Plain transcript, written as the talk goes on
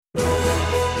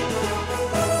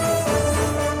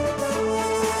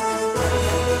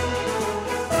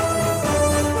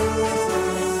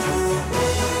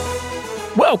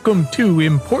Welcome to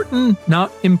Important Not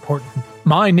Important.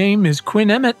 My name is Quinn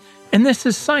Emmett, and this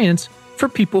is science for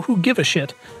people who give a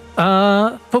shit.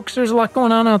 Folks, there's a lot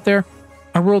going on out there.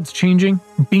 Our world's changing,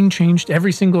 being changed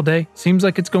every single day. Seems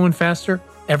like it's going faster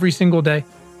every single day.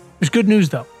 There's good news,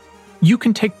 though. You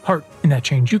can take part in that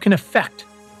change. You can affect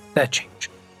that change.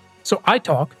 So I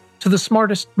talk to the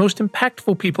smartest, most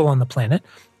impactful people on the planet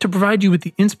to provide you with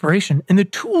the inspiration and the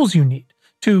tools you need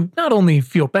to not only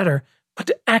feel better, but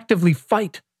to actively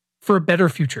fight for a better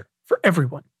future for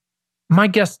everyone. My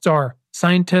guests are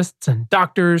scientists and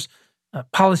doctors,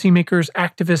 policymakers,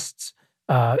 activists,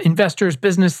 investors,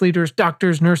 business leaders,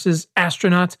 doctors, nurses,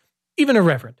 astronauts, even a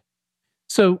reverend.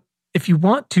 So if you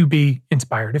want to be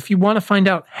inspired, if you want to find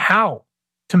out how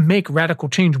to make radical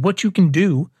change, what you can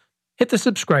do, hit the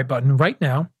subscribe button right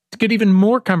now to get even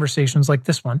more conversations like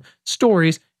this one,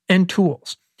 stories, and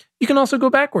tools. You can also go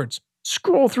backwards,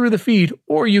 scroll through the feed,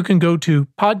 or you can go to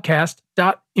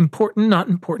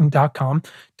podcast.importantnotimportant.com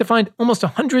to find almost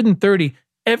 130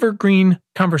 evergreen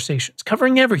conversations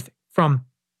covering everything from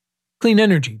clean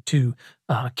energy to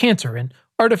cancer and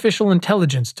artificial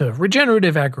intelligence to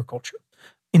regenerative agriculture.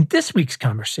 In this week's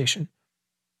conversation,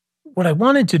 what I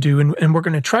wanted to do, and we're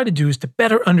going to try to do, is to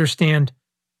better understand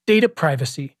data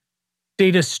privacy,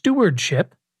 data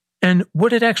stewardship, and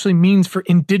what it actually means for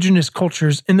indigenous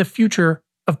cultures in the future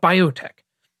of biotech.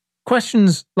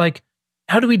 Questions like,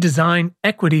 how do we design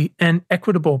equity and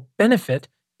equitable benefit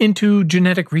into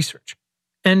genetic research?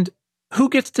 And who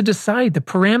gets to decide the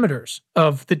parameters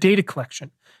of the data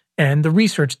collection and the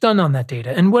research done on that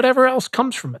data and whatever else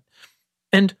comes from it?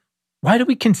 And why do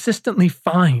we consistently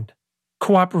find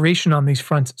cooperation on these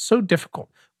fronts so difficult?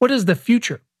 What does the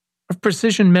future of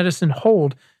precision medicine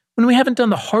hold when we haven't done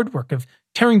the hard work of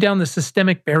tearing down the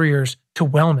systemic barriers to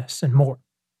wellness and more?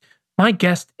 My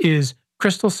guest is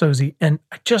Crystal Sozzi, and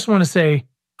I just want to say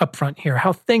up front here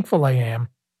how thankful I am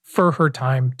for her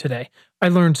time today. I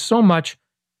learned so much,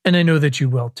 and I know that you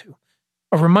will too.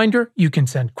 A reminder, you can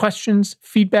send questions,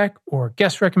 feedback, or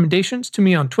guest recommendations to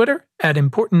me on Twitter at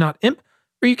ImportantNotImp,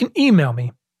 or you can email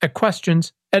me at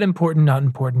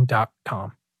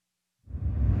questions@importantnotimportant.com.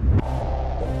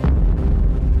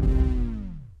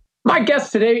 My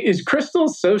guest today is Crystal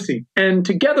Sozzi, and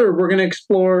together we're going to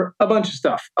explore a bunch of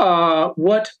stuff.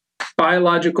 What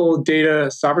biological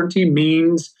data sovereignty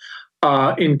means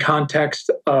in context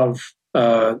of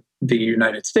the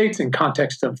United States, in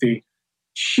context of the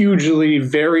hugely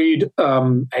varied,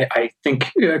 I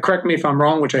think, correct me if I'm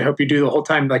wrong, which I hope you do the whole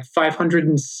time, like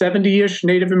 570-ish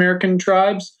Native American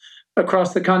tribes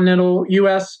across the continental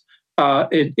U.S.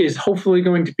 It is hopefully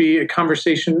going to be a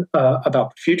conversation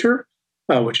about the future,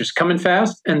 which is coming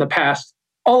fast, and the past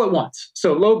all at once.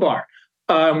 So low bar.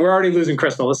 We're already losing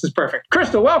Crystal. This is perfect.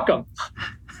 Crystal, welcome.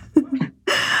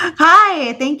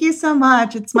 Hi, thank you so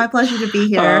much. It's my pleasure to be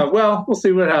here. Well, we'll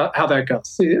see how that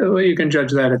goes. You can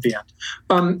judge that at the end.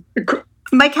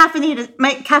 My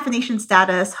caffeination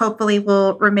status hopefully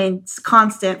will remain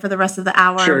constant for the rest of the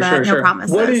hour. Sure. No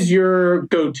promises. What is your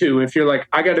go-to if you're like,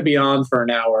 I got to be on for an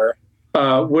hour?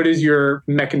 What is your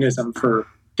mechanism for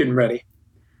getting ready?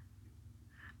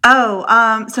 So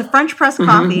French press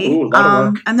coffee. Ooh, a lot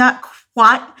of work.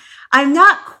 I'm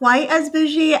not quite as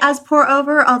bougie as pour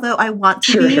over, although I want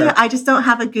to be. Sure. I just don't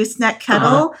have a gooseneck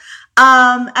kettle.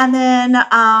 And then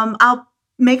I'll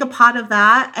make a pot of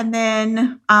that and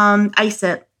then ice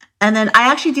it. And then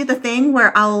I actually do the thing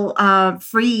where I'll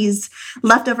freeze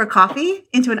leftover coffee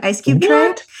into an ice cube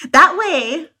tray. That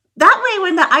way,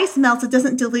 when the ice melts, it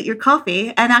doesn't dilute your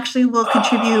coffee and actually will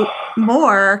contribute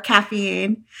more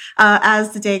caffeine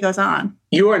as the day goes on.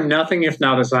 You are nothing if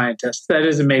not a scientist. That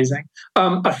is amazing.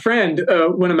 A friend,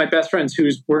 one of my best friends,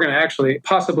 we're going to actually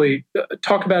possibly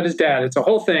talk about his dad. It's a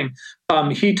whole thing.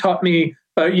 He taught me,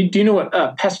 do you know what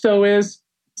pesto is?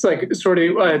 It's like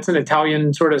it's an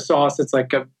Italian sort of sauce. It's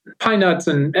like pine nuts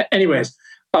and anyways.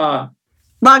 A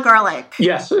lot of garlic.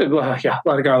 Yes, yeah, a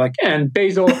lot of garlic. And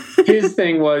basil, his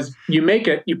thing was you make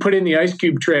it, you put it in the ice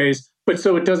cube trays, but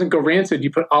so it doesn't go rancid,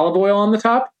 you put olive oil on the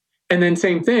top, and then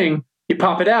same thing, you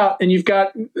pop it out, and you've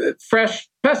got fresh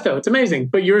pesto. It's amazing,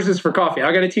 but yours is for coffee.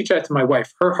 I got to teach that to my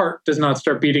wife. Her heart does not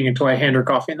start beating until I hand her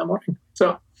coffee in the morning.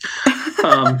 So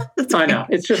I know.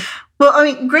 It's just... Well, I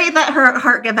mean, great that her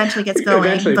heart eventually gets going.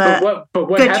 Eventually, but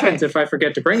what happens if I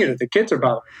forget to bring it if the kids are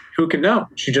bothering? Who can know?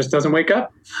 She just doesn't wake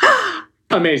up.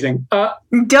 Amazing.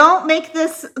 Don't make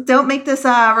this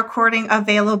recording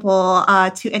available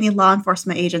to any law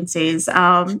enforcement agencies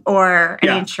or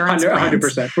any insurance plans.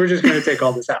 100%. We're just going to take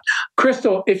all this out.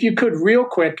 Crystal, if you could real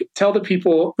quick tell the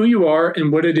people who you are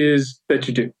and what it is that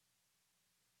you do.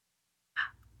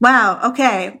 Wow.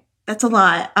 Okay. That's a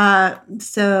lot.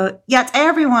 So, yet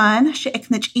everyone,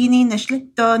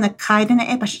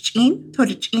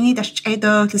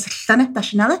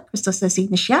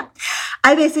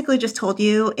 I basically just told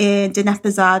you in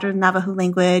Dinepazad or Navajo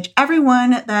language, everyone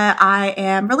that I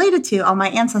am related to, all my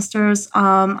ancestors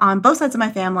on both sides of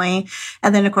my family,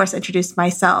 and then, of course, introduced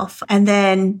myself. And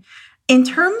then in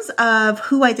terms of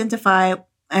how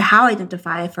I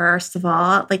identify, first of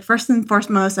all, like first and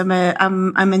foremost,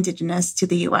 I'm indigenous to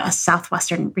the U.S.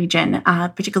 Southwestern region,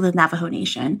 particularly the Navajo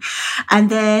Nation. And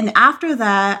then after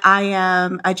that, I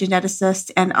am a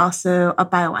geneticist and also a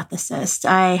bioethicist.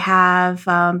 I have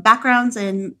backgrounds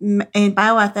in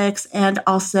bioethics and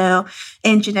also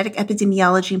in genetic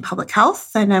epidemiology and public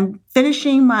health. And I'm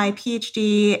finishing my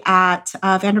PhD at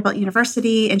Vanderbilt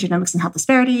University in genomics and health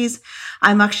disparities.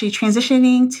 I'm actually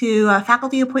transitioning to a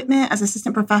faculty appointment as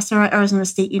assistant professor at Arizona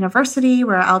State University,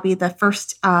 where I'll be the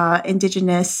first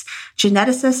Indigenous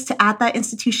geneticist at that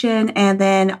institution. And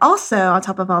then also, on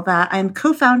top of all that, I'm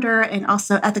co-founder and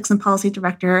also ethics and policy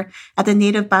director at the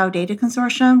Native Biodata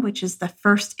Consortium, which is the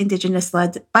first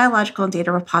Indigenous-led biological and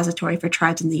data repository for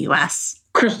tribes in the U.S.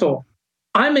 Crystal,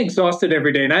 I'm exhausted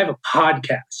every day, and I have a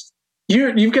podcast.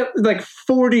 You've got like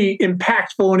 40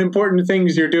 impactful and important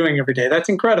things you're doing every day. That's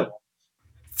incredible.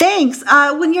 Thanks.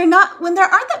 When there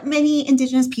aren't that many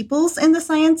Indigenous peoples in the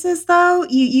sciences, though,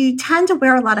 you tend to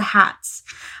wear a lot of hats,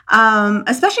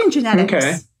 especially in genetics.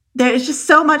 Okay. There's just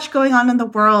so much going on in the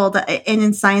world and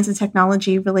in science and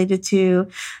technology related to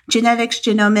genetics,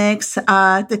 genomics,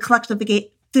 the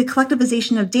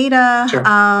collectivization of data, sure.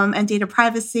 And data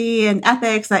privacy and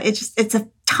ethics. It's a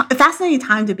fascinating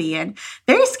time to be in.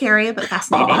 Very scary, but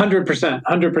fascinating.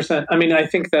 100%. I mean, I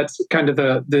think that's kind of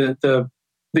the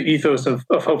ethos of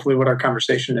hopefully what our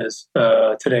conversation is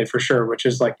today, for sure, which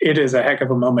is like, it is a heck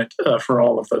of a moment for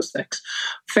all of those things.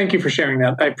 Thank you for sharing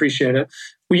that. I appreciate it.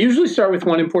 We usually start with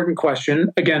one important question.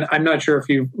 Again, I'm not sure if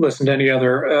you've listened to any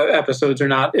other episodes or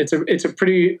not. It's a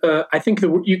pretty, I think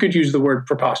you could use the word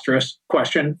preposterous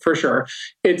question for sure.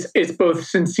 It's both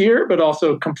sincere, but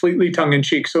also completely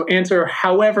tongue-in-cheek. So answer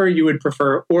however you would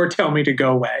prefer, or tell me to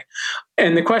go away.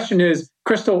 And the question is,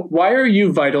 Crystal, why are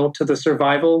you vital to the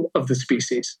survival of the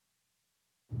species?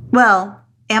 Well,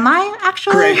 am I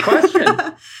actually? Great question.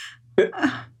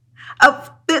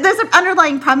 There's an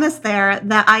underlying premise there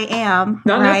that I am.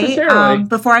 Not right? necessarily.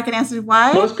 Before I can answer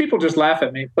why. Most people just laugh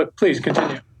at me, but please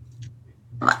continue.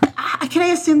 Can I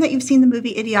assume that you've seen the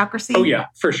movie Idiocracy? Oh, yeah,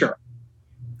 for sure.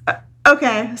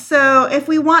 Okay, so if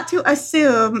we want to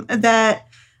assume that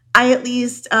I at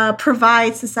least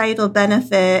provide societal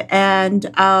benefit, and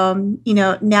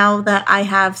now that I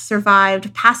have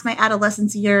survived past my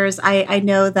adolescence years, I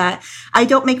know that I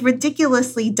don't make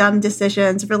ridiculously dumb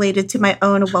decisions related to my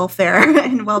own welfare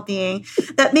and well-being,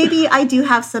 that maybe I do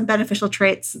have some beneficial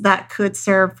traits that could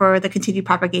serve for the continued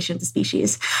propagation of the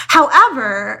species.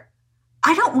 However,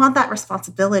 I don't want that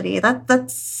responsibility.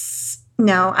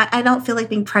 No, I don't feel like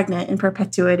being pregnant in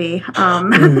perpetuity.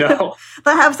 No.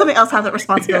 But have somebody else have that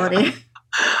responsibility. Yeah.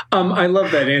 I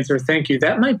love that answer. Thank you.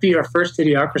 That might be our first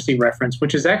Idiocracy reference,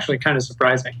 which is actually kind of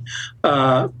surprising.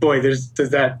 Boy, does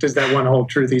that one hold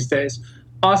true these days?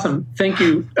 Awesome. Thank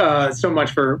you so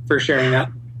much for sharing that.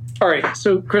 All right.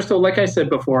 So, Crystal, like I said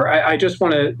before, I just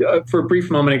want to, for a brief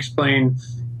moment, explain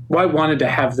why I wanted to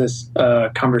have this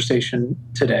conversation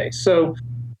today. So,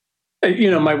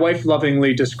 my wife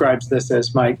lovingly describes this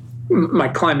as my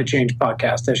climate change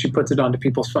podcast, as she puts it onto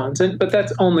people's phones. But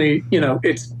that's only,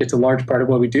 it's a large part of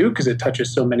what we do because it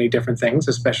touches so many different things,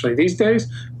 especially these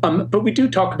days. But we do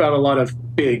talk about a lot of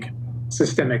big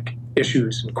systemic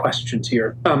issues and questions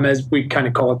here, as we kind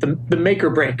of call it, the make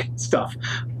or break stuff.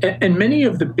 And many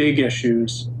of the big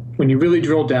issues, when you really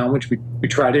drill down, which we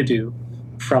try to do,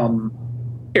 from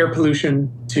air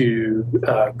pollution to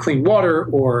clean water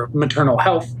or maternal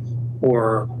health,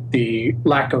 or the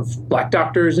lack of Black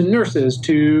doctors and nurses,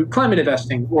 to climate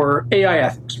investing or AI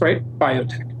ethics, right?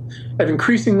 Biotech. I've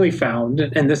increasingly found,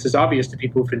 and this is obvious to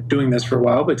people who've been doing this for a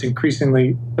while, but it's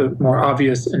increasingly more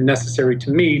obvious and necessary to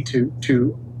me to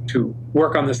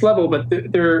work on this level, but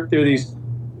there are these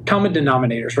common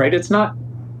denominators, right? It's not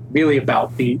really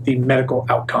about the medical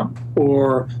outcome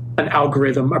or an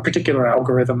algorithm, a particular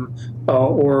algorithm,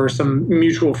 or some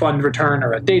mutual fund return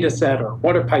or a data set or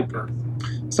water pipe or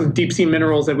some deep sea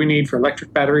minerals that we need for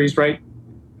electric batteries, right?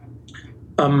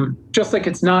 Just like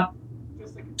it's not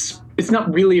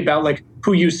really about like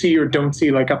who you see or don't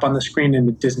see like up on the screen in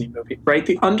a Disney movie, right?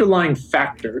 The underlying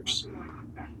factors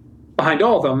behind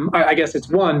all of them, I guess it's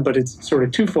one, but it's sort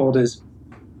of twofold, is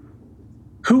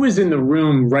who is in the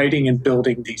room writing and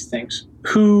building these things?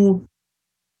 Who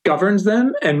governs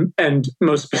them, and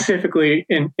most specifically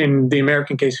in the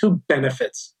American case, who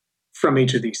benefits from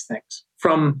each of these things,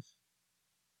 from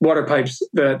water pipes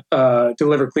that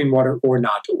deliver clean water or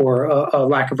not, or a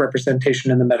lack of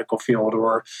representation in the medical field,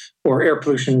 or air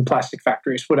pollution, plastic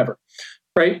factories, whatever,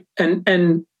 right?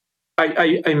 And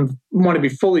I want to be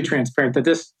fully transparent that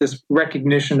this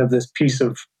recognition of this piece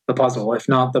of the puzzle, if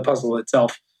not the puzzle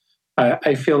itself,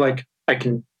 I feel like I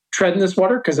can tread in this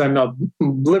water because I'm a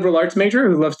liberal arts major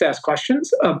who loves to ask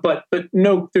questions. But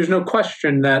no, there's no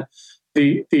question that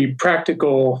the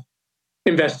practical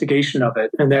investigation of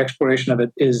it and the exploration of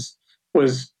it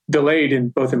was delayed in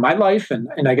both in my life and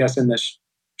I guess in this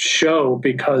show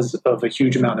because of a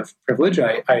huge amount of privilege.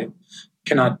 I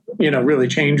cannot really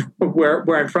change where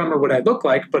I'm from or what I look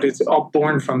like, but it's all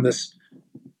born from this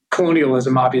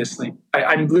colonialism. Obviously,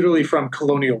 I'm literally from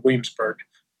colonial Williamsburg,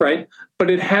 right? But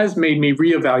it has made me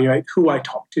reevaluate who I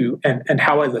talk to and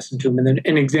how I listen to them, and then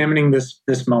in examining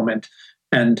this moment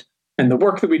and the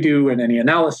work that we do and any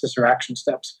analysis or action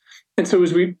steps. And so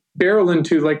as we barrel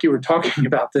into, like you were talking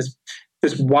about, this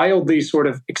wildly sort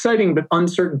of exciting but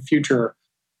uncertain future,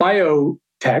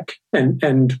 biotech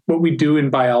and what we do in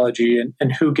biology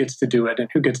and who gets to do it and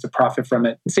who gets to profit from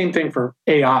it. Same thing for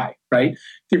AI, right?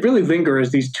 They really linger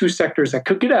as these two sectors that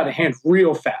could get out of hand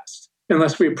real fast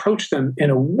unless we approach them in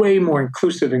a way more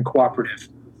inclusive and cooperative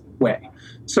way.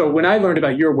 So when I learned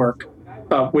about your work,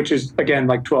 which is, again,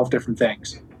 like 12 different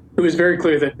things, it was very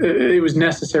clear that it was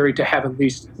necessary to have at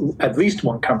least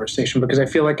one conversation, because I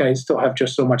feel like I still have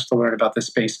just so much to learn about this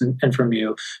space and from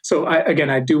you. So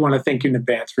I do want to thank you in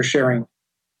advance for sharing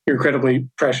your incredibly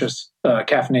precious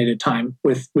caffeinated time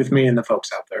with me and the folks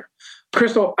out there.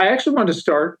 Crystal, I actually wanted to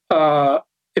start,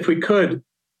 if we could,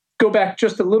 go back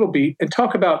just a little bit and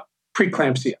talk about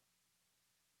preeclampsia.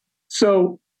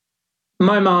 So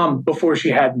my mom, before she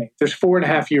had me, there's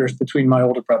 4.5 years between my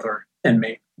older brother and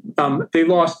me. They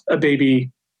lost a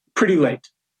baby pretty late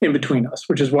in between us,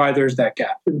 which is why there's that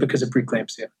gap because of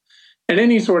preeclampsia. And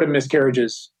any sort of miscarriage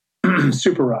is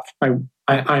super rough.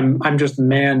 I'm just a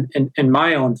man in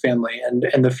my own family,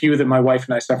 and the few that my wife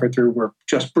and I suffered through were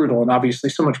just brutal, and obviously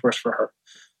so much worse for her.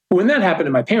 When that happened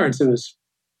to my parents, it was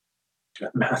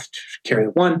math to carry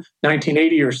the one,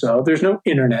 1980 or so. There's no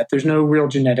internet, there's no real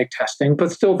genetic testing,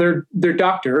 but still their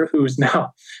doctor, who is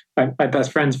now my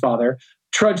best friend's father,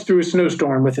 trudged through a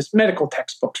snowstorm with his medical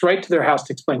textbooks right to their house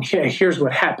to explain, hey, here's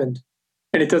what happened.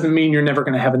 And it doesn't mean you're never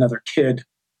going to have another kid,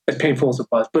 as painful as it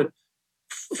was. But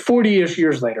 40-ish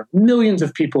years later, millions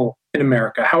of people in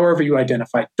America, however you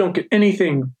identify, don't get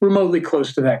anything remotely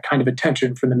close to that kind of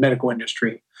attention from the medical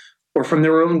industry or from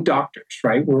their own doctors,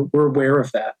 right? We're aware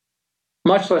of that.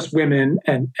 Much less women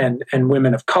and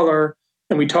women of color.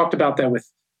 And we talked about that with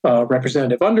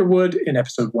Representative Underwood in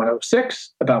episode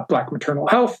 106 about Black maternal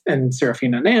health, and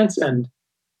Serafina Nance and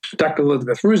Dr.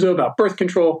 Elizabeth Russo about birth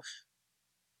control.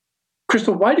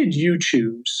 Crystal, why did you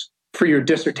choose for your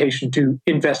dissertation to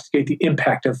investigate the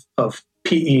impact of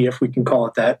PE, if we can call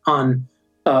it that, on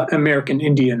American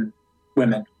Indian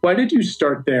women? Why did you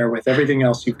start there with everything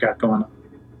else you've got going on?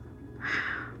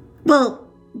 Well,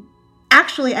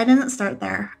 actually, I didn't start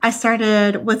there. I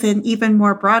started with an even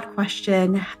more broad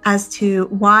question as to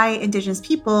why Indigenous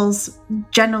peoples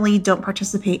generally don't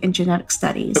participate in genetic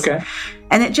studies. Okay.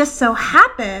 And it just so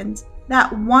happened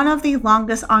that one of the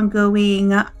longest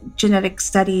ongoing genetic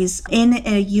studies in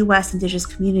a U.S. Indigenous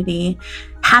community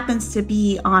happens to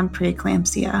be on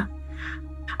preeclampsia.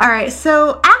 All right,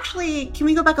 so actually, can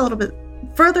we go back a little bit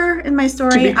further in my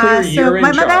story? To be clear, you're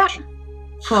in charge.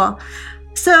 Cool.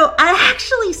 So I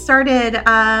actually started,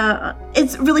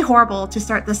 it's really horrible to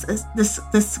start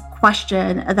this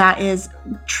question that is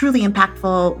truly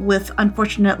impactful with,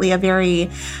 unfortunately, a very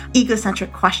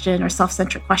egocentric question or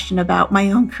self-centric question about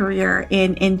my own career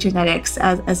in genetics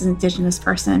as an Indigenous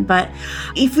person. But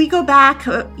if we go back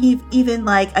even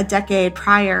like a decade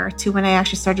prior to when I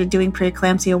actually started doing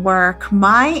preeclampsia work,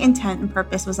 my intent and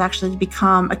purpose was actually to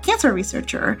become a cancer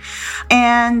researcher.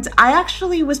 And I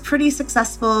actually was pretty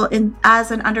successful as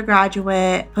an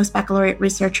undergraduate post-baccalaureate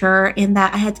researcher in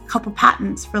that I had a couple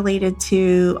patents related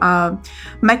to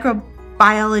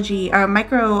microbiology or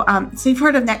so you've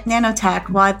heard of nanotech.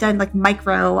 Well, I've done like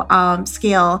micro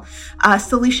scale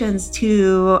solutions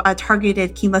to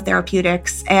targeted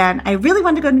chemotherapeutics. And I really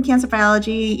wanted to go into cancer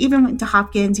biology, even went to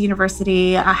Hopkins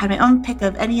University. I had my own pick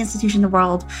of any institution in the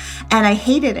world. And I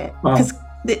hated it because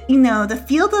the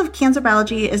field of cancer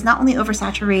biology is not only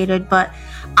oversaturated, but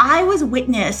I was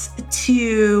witness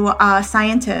to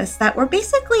scientists that were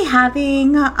basically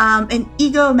having an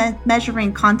ego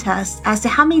measuring contest as to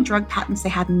how many drug patents they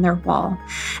had in their wall.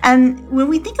 And when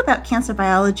we think about cancer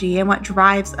biology and what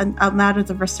drives a lot of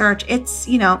the research, it's,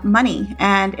 money,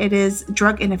 and it is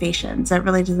drug innovations that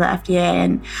relate to the FDA.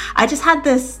 And I just had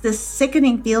this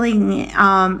sickening feeling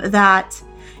that,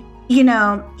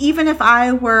 even if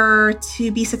I were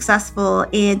to be successful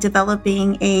in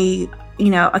developing a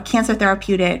cancer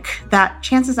therapeutic, that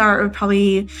chances are it would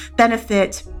probably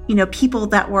benefit, people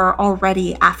that were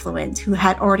already affluent, who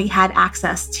had already had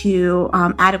access to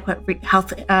adequate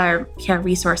health care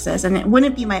resources. And it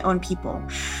wouldn't be my own people,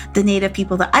 the Native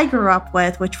people that I grew up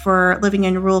with, which were living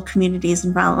in rural communities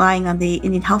and relying on the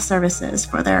Indian Health Services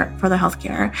for their health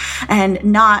care, and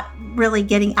not really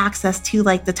getting access to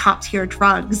like the top tier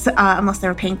drugs unless they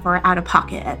were paying for it out of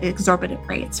pocket at exorbitant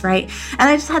rates, right? And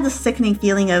I just had this sickening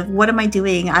feeling of, what am I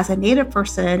doing as a Native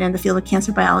person in the field of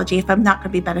cancer biology if I'm not going to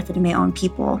be benefiting my own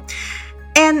people?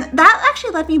 And that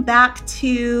actually led me back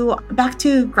to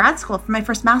grad school for my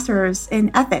first master's in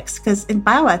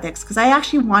bioethics, because I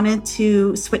actually wanted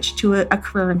to switch to a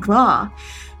career in law.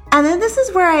 And then this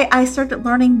is where I started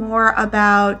learning more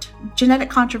about genetic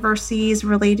controversies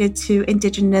related to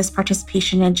Indigenous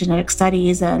participation in genetic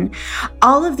studies, and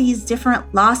all of these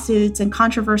different lawsuits and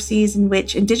controversies in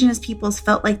which Indigenous peoples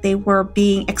felt like they were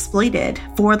being exploited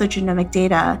for the genomic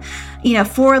data,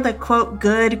 for the quote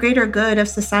greater good of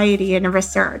society and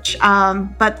research.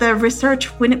 But the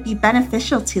research wouldn't be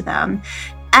beneficial to them.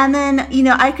 And then,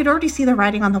 I could already see the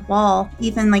writing on the wall,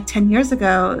 even like 10 years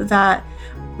ago, that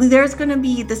there's going to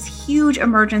be this huge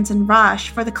emergence and rush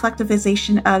for the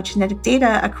collectivization of genetic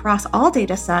data across all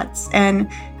data sets. And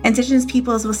Indigenous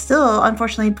peoples will still,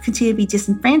 unfortunately, continue to be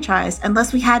disenfranchised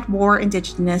unless we had more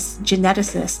Indigenous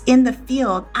geneticists in the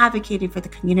field advocating for the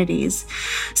communities.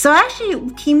 So I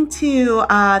actually came to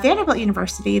Vanderbilt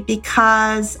University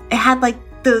because it had like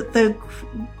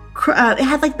it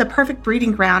had like the perfect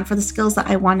breeding ground for the skills that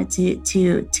I wanted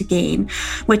to gain,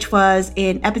 which was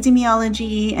in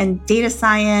epidemiology and data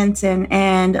science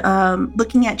and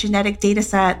looking at genetic data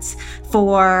sets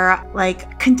for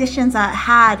like conditions that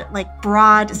had like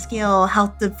broad scale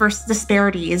health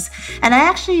disparities. And I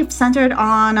actually centered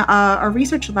on a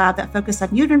research lab that focused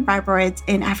on uterine fibroids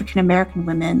in African American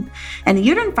women. And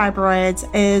uterine fibroids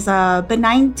is a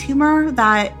benign tumor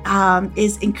that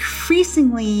is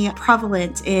increasingly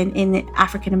prevalent in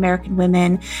African American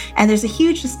women, and there's a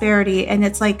huge disparity, and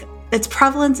it's like its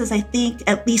prevalence is, I think,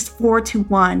 at least 4 to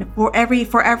 1 for every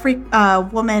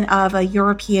woman of a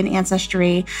European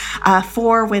ancestry.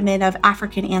 4 women of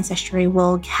African ancestry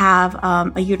will have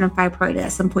a uterine fibroid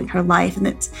at some point in her life, and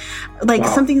it's like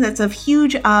something that's of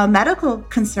huge medical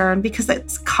concern because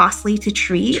it's costly to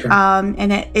treat, sure.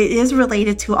 And it is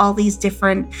related to all these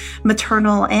different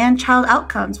maternal and child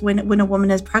outcomes when a woman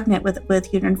is pregnant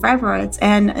with uterine fibroids,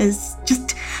 and is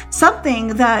just something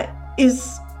that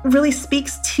really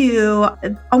speaks to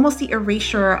almost the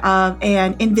erasure of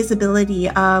and invisibility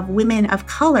of women of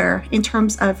color in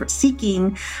terms of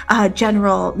seeking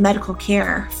general medical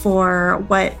care for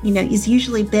what is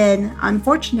usually been,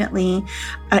 unfortunately,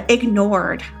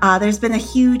 ignored. There's been a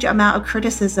huge amount of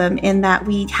criticism in that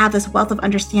we have this wealth of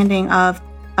understanding of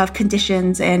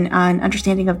conditions and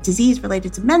understanding of disease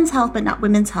related to men's health, but not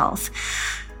women's health.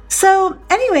 So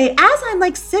anyway, as I'm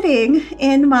like sitting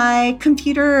in my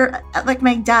computer, like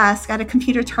my desk at a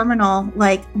computer terminal,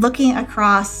 like looking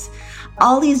across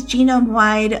all these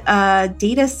genome-wide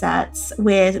data sets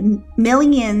with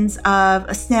millions of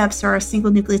SNPs or single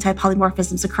nucleotide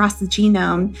polymorphisms across the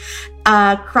genome,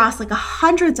 across like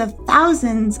hundreds of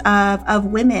thousands of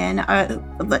women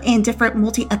in different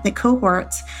multi-ethnic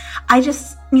cohorts, I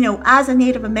just, as a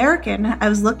Native American, I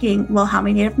was looking, well, how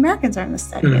many Native Americans are in this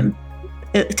study? Mm-hmm.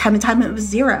 And time and time it was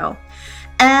 0.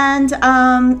 And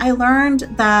I learned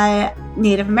that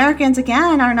Native Americans,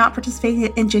 again, are not participating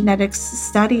in genetics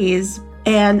studies,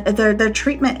 and their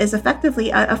treatment is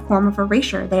effectively a form of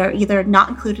erasure. They're either not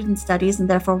included in studies, and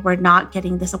therefore we're not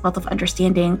getting this wealth of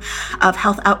understanding of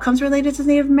health outcomes related to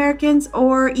Native Americans,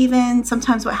 or even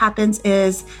sometimes what happens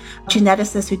is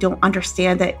geneticists who don't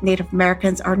understand that Native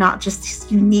Americans are not just this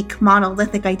unique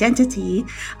monolithic identity,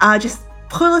 just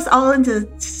pull us all into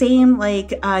the same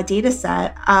data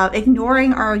set,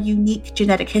 ignoring our unique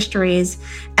genetic histories,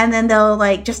 and then they'll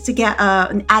just to get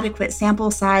an adequate sample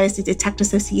size to detect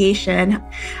association.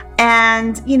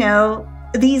 And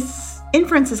these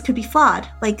inferences could be flawed.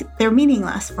 Like they're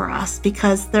meaningless for us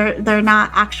because they're not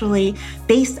actually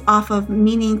based off of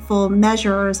meaningful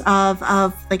measures of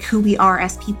like who we are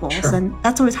as peoples. Sure. And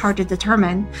that's always hard to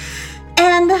determine.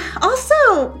 And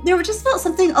also there just felt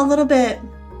something a little bit,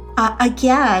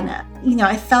 again,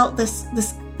 I felt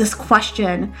this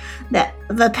question that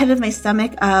the pit of my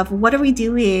stomach of what are we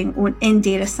doing in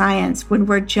data science when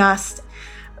we're just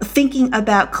thinking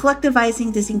about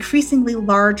collectivizing this increasingly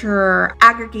larger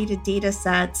aggregated data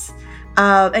sets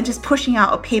and just pushing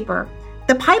out a paper.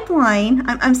 The pipeline,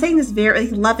 I'm saying this very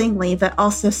lovingly, but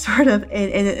also sort of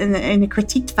in a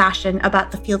critiqued fashion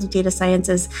about the field of data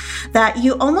sciences, that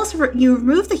you almost you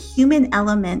remove the human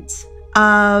element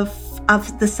of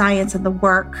the science and the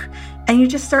work, and you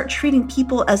just start treating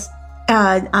people as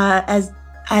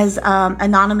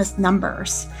anonymous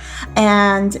numbers.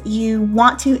 And you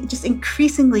want to just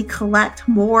increasingly collect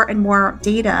more and more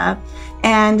data.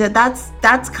 And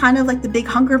that's kind of like the big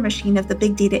hunger machine of the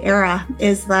big data era,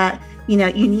 is that you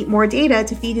need more data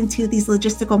to feed into these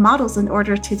logistical models in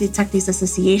order to detect these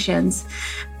associations.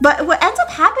 But what ends up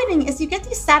happening is you get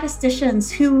these statisticians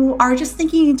who are just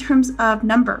thinking in terms of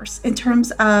numbers, in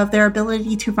terms of their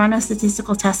ability to run a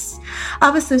statistical test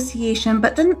of association.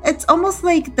 But then it's almost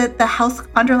like the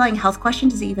underlying health question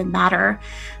doesn't even matter.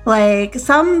 Like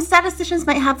some statisticians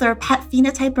might have their pet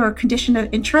phenotype or condition of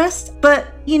interest, but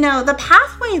the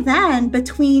pathway then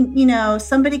between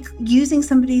somebody using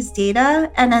somebody's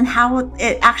data and then how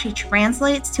it actually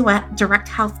translates to a direct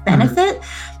health benefit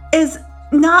is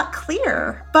not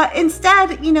clear. But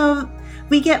instead,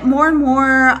 we get more and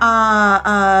more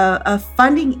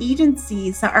funding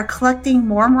agencies that are collecting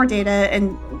more and more data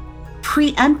and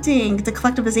preempting the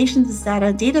collectivization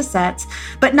of data sets,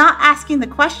 but not asking the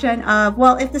question of,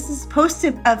 well, if this is supposed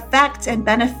to affect and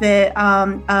benefit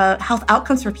health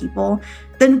outcomes for people,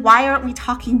 then why aren't we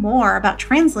talking more about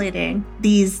translating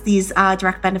these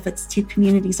direct benefits to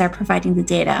communities that are providing the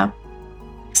data?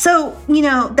 So,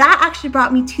 that actually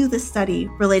brought me to this study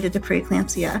related to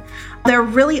preeclampsia. There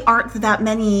really aren't that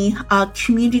many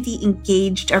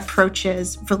community-engaged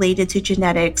approaches related to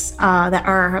genetics that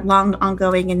are long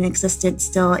ongoing and existent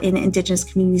still in indigenous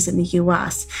communities in the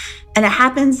U.S. And it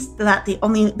happens that the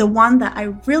one that I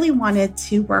really wanted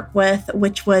to work with,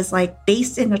 which was like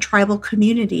based in a tribal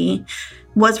community,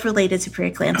 was related to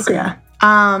preeclampsia.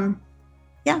 Okay.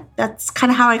 Yeah, that's kind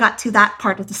of how I got to that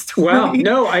part of the story. Wow,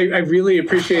 no, I really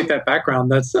appreciate that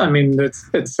background. It's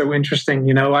so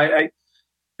interesting. I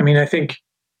think,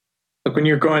 look, when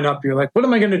you're growing up, you're like, what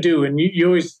am I going to do? And you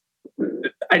always,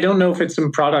 I don't know if it's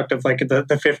some product of like the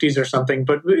 50s or something,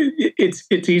 but it's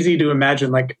easy to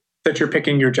imagine like that you're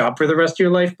picking your job for the rest of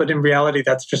your life. But in reality,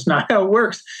 that's just not how it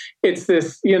works. It's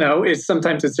this,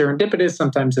 sometimes it's serendipitous,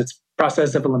 sometimes it's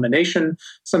process of elimination,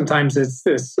 sometimes it's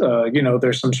this,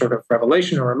 there's some sort of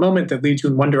revelation or a moment that leads you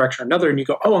in one direction or another, and you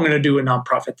go, oh, I'm going to do a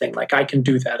nonprofit thing. Like I can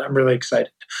do that. I'm really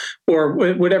excited, or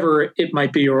whatever it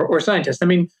might be, or scientist.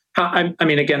 Again,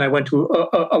 I went to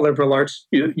a liberal arts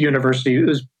university. It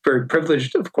was very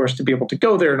privileged, of course, to be able to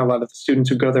go there, and a lot of the students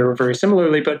who go there were very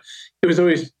similarly. But it was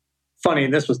always funny,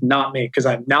 and this was not me because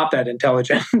I'm not that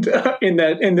intelligent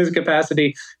in this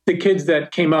capacity. The kids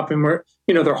that came up and were,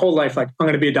 their whole life like, I'm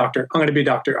going to be a doctor, I'm going to be a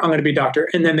doctor, I'm going to be a doctor,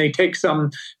 and then they take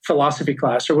some philosophy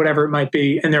class or whatever it might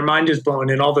be, and their mind is blown,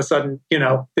 and all of a sudden,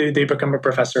 they become a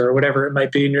professor or whatever it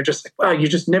might be, and you're just like, wow, you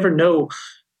just never know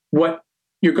what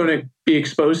you're going to be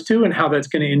exposed to and how that's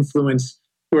going to influence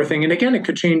your thing. And again, it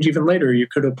could change even later. You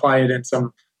could apply it in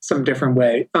some different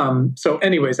way. So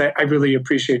anyways, I really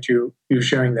appreciate you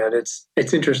sharing that.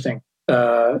 It's interesting,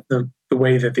 the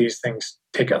way that these things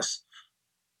take us.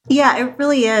 Yeah, it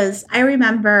really is. I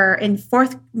remember in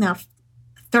third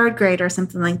grade or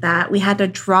something like that, we had to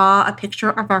draw a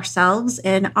picture of ourselves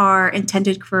in our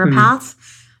intended career paths.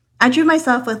 I drew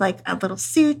myself with like a little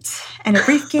suit and a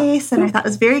briefcase, and I thought it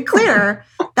was very clear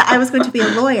that I was going to be a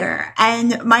lawyer.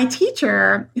 And my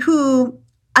teacher, who,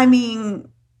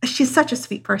 she's such a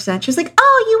sweet person. She's like,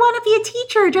 oh, you want to be a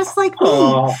teacher just like me.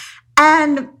 Aww.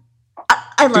 And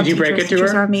I love teachers. Did you break it to her?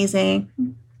 Teachers are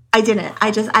amazing. I didn't.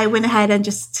 I went ahead and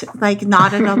just like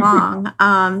nodded along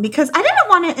because I didn't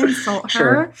want to insult her.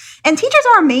 Sure. And teachers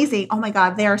are amazing. Oh my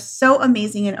God, they are so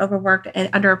amazing and overworked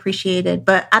and underappreciated.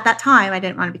 But at that time, I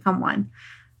didn't want to become one.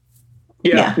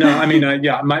 Yeah. No,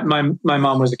 my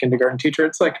mom was a kindergarten teacher.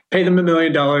 It's like, pay them $1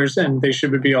 million and they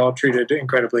should be all treated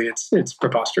incredibly. It's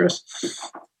preposterous.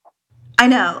 I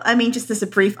know. Just as a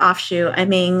brief offshoot,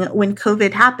 when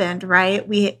COVID happened, right,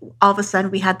 all of a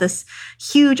sudden we had this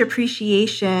huge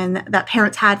appreciation that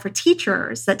parents had for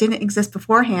teachers that didn't exist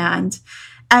beforehand.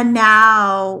 And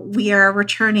now we are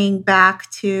returning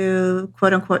back to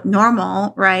quote unquote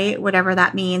normal, right? Whatever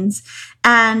that means.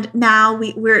 And now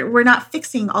we're not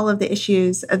fixing all of the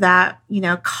issues that,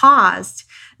 caused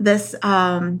this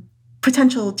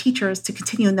potential teachers to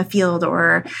continue in the field,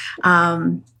 or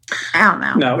I don't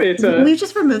know. No, we've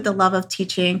just removed the love of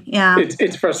teaching. Yeah,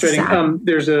 it's frustrating.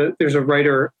 There's a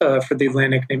writer for The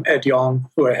Atlantic named Ed Yong,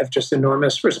 who I have just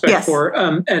enormous respect for.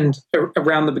 And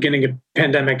around the beginning of the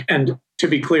pandemic, and to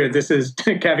be clear, this is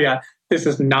caveat. This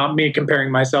is not me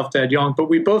comparing myself to Ed Yong, but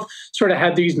we both sort of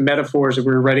had these metaphors that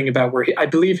we were writing about. Where I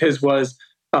believe his was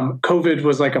COVID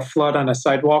was like a flood on a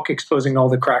sidewalk, exposing all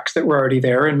the cracks that were already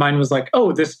there, and mine was like,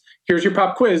 oh, here's your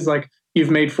pop quiz. Like,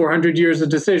 you've made 400 years of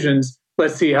decisions.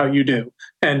 Let's see how you do.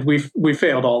 And we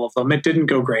failed all of them. It didn't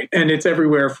go great. And it's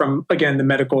everywhere from, again, the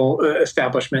medical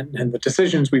establishment and the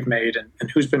decisions we've made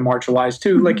and who's been marginalized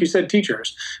to, like you said,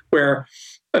 teachers, where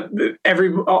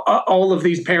all of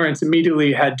these parents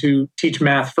immediately had to teach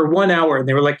math for 1 hour. And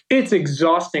they were like, it's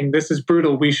exhausting. This is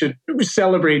brutal. We should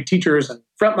celebrate teachers and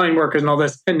frontline workers and all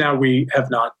this. And now we have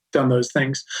not done those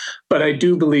things. But I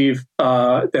do believe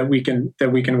that we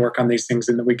can work on these things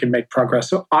and that we can make progress.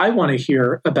 So I want to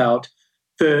hear about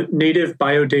the Native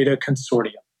Biodata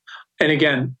Consortium. And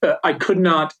again, I could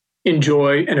not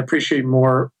enjoy and appreciate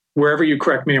more, wherever you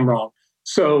correct me, I'm wrong.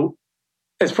 So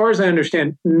as far as I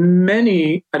understand,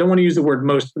 many, I don't want to use the word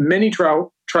most, many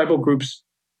tribal groups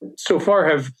so far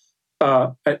have,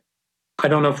 I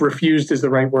don't know if refused is the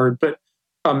right word, but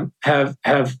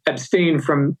have abstained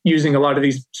from using a lot of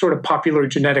these sort of popular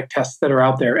genetic tests that are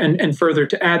out there, and further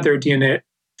to add their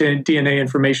DNA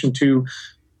information to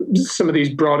some of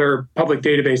these broader public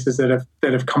databases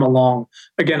that have come along.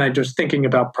 Again, I'm just thinking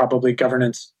about probably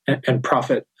governance and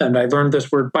profit. And I learned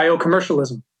this word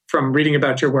biocommercialism from reading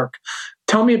about your work.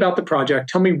 Tell me about the project.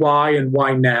 Tell me why and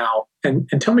why now, and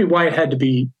tell me why it had to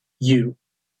be you.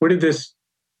 What does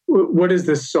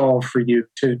this solve for you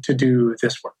to do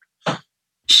this work?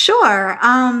 Sure.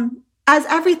 As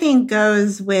everything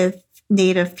goes with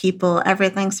Native people,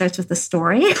 everything starts with a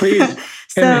story. Please.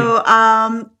 So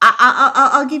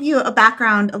I'll give you a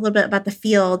background a little bit about the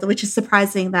field, which is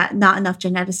surprising that not enough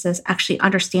geneticists actually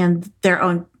understand their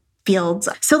own fields.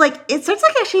 So it starts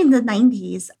actually in the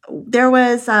 90s. There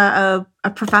was a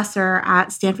professor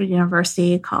at Stanford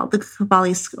University called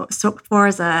Lukubali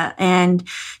Sforza, and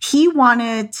he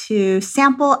wanted to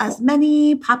sample as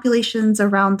many populations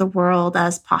around the world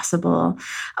as possible,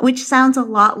 which sounds a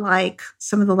lot like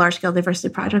some of the large-scale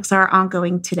diversity projects are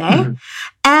ongoing today.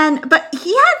 Mm-hmm. But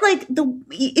he had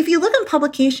if you look in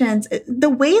publications, the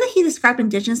way that he described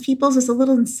indigenous peoples is a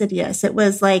little insidious. It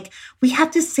was like, we have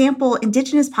to sample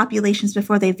indigenous populations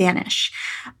before they vanish.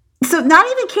 So not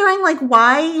even caring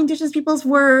why indigenous peoples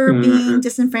were being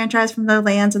disenfranchised from their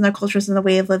lands and their cultures and their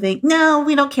way of living. No,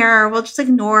 we don't care. We'll just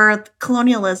ignore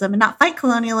colonialism and not fight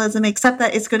colonialism, except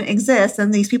that it's going to exist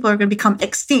and these people are going to become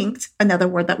extinct, another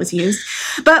word that was used.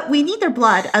 But we need their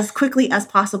blood as quickly as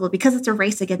possible because it's a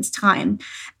race against time.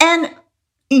 And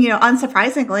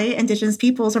unsurprisingly, indigenous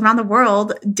peoples around the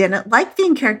world didn't like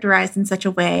being characterized in such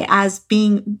a way, as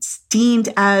being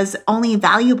deemed as only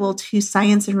valuable to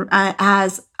science and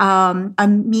as a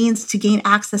means to gain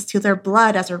access to their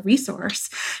blood as a resource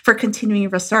for continuing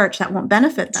research that won't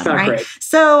benefit them, right? Great.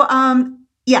 So,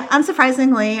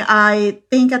 unsurprisingly, I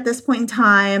think at this point in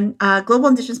time, global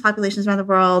indigenous populations around the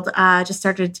world just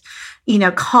started,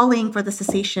 calling for the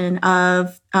cessation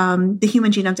of the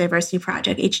Human Genome Diversity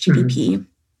Project, HGDP. Mm-hmm.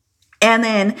 And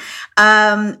then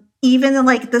even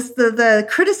the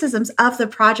criticisms of the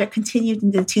project continued in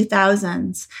the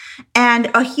 2000s. And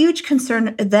a huge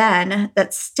concern then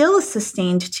that still is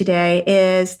sustained today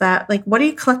is that, what are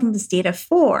you collecting this data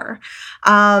for?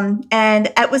 And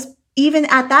it was even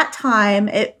at that time,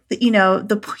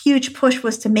 the huge push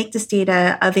was to make this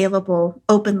data available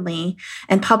openly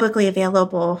and publicly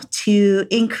available to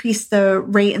increase the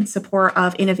rate and support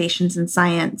of innovations in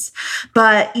science.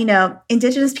 But,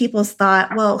 indigenous peoples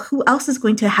thought, well, who else is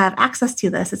going to have access to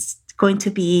this? It's going to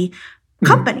be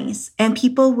companies and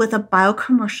people with a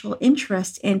biocommercial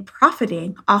interest in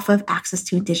profiting off of access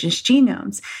to indigenous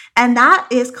genomes. And that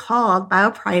is called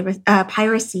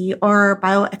biopiracy or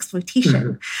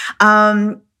bioexploitation.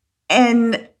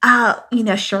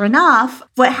 Sure enough,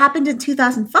 what happened in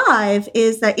 2005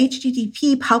 is that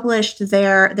HGDP published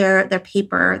their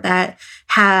paper that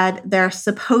had their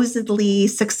supposedly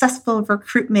successful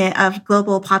recruitment of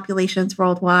global populations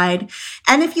worldwide.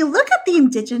 And if you look at the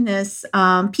indigenous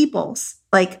peoples,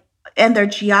 and their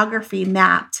geography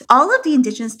mapped. All of the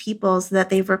indigenous peoples that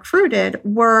they've recruited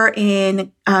were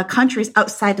in countries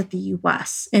outside of the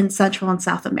U.S., in Central and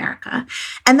South America.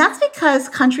 And that's because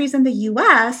countries in the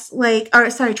U.S.,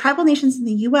 tribal nations in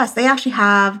the U.S., they actually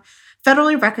have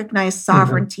federally recognized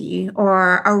sovereignty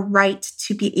or a right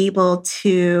to be able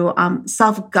to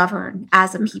self-govern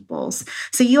as a peoples.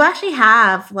 So you actually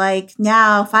have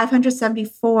now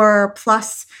 574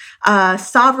 plus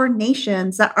sovereign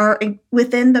nations that are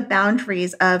within the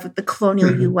boundaries of the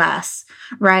colonial U.S.,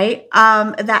 right?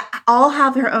 That all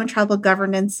have their own tribal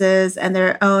governances and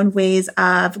their own ways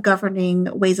of governing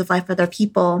ways of life for their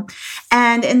people.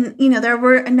 And there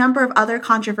were a number of other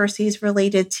controversies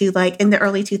related to in the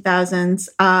early 2000s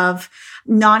of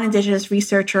non-Indigenous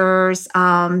researchers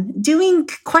doing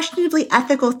questionably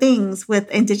ethical things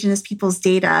with Indigenous people's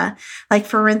data. Like,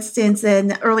 for instance, in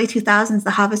the early 2000s,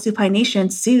 the Havasupai Nation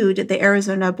sued the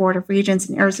Arizona Board of Regents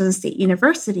and Arizona State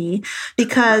University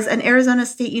because an Arizona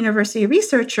State University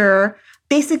researcher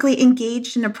basically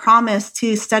engaged in a promise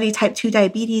to study type 2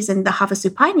 diabetes in the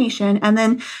Havasupai Nation and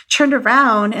then turned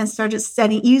around and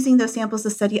started using those samples to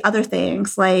study other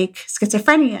things like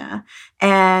schizophrenia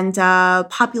and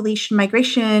population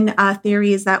migration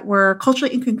theories that were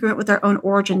culturally incongruent with their own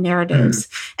origin narratives,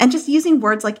 and just using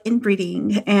words like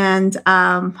inbreeding and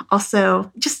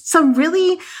also just some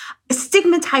really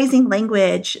stigmatizing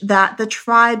language that the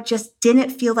tribe just didn't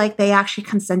feel like they actually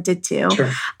consented to.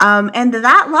 Sure. And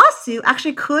that lawsuit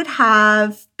actually could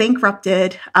have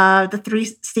bankrupted the 3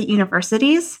 state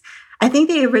universities. I think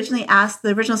they originally asked, the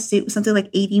original suit was something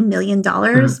like $80 million,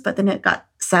 but then it got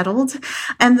settled.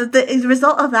 And the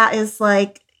result of that is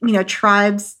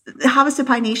tribes, the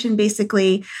Havasupai Nation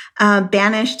basically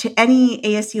banished any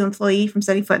ASU employee from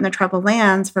setting foot in their tribal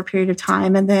lands for a period of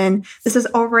time. And then this is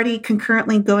already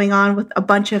concurrently going on with a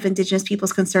bunch of Indigenous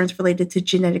people's concerns related to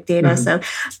genetic data. So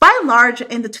by and large,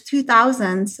 in the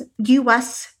 2000s,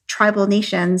 U.S. tribal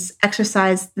nations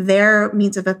exercised their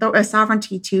means of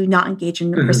sovereignty to not engage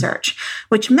in research,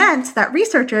 which meant that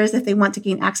researchers, if they want to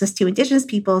gain access to Indigenous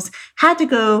peoples, had to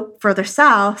go further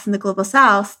south in the global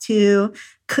south to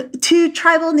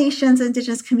tribal nations and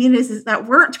Indigenous communities that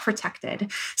weren't protected.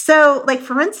 So,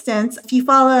 for instance, if you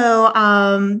follow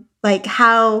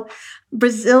how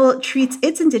Brazil treats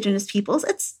its Indigenous peoples,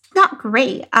 it's not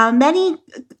great. Many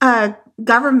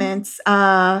governments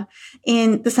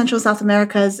in the Central and South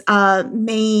Americas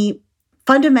may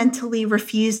fundamentally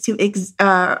refuse to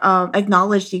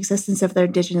acknowledge the existence of their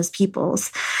Indigenous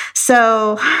peoples.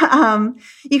 So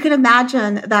you can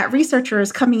imagine that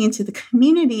researchers coming into the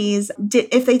communities,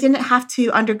 if they didn't have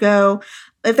to undergo,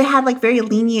 if they had very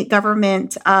lenient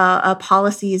government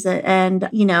policies and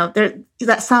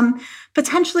that some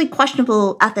potentially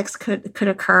questionable ethics could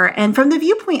occur. And from the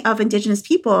viewpoint of Indigenous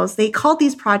peoples, they called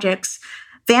these projects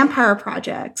vampire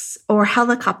projects or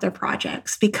helicopter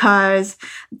projects, because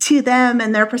to them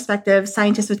and their perspective,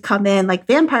 scientists would come in like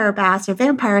vampire bats or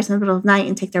vampires in the middle of the night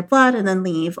and take their blood and then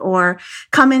leave, or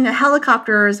come in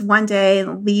helicopters one day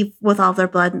and leave with all their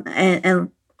blood and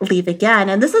leave again.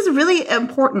 And this is really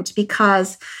important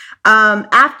because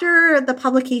after the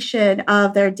publication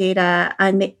of their data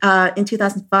in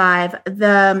 2005,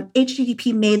 the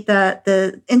HDDP made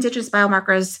the Indigenous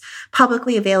biomarkers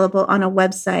publicly available on a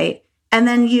website. And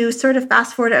then you sort of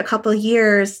fast forward a couple of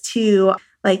years to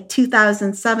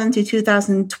 2007 to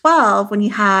 2012, when you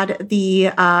had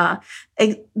the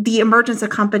emergence of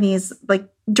companies like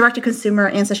direct-to-consumer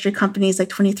ancestry companies like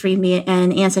 23andMe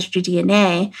and Ancestry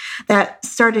DNA that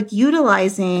started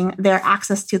utilizing their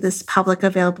access to this public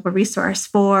available resource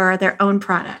for their own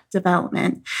product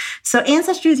development. So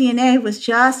Ancestry DNA was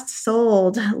just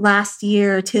sold last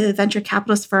year to venture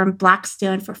capitalist firm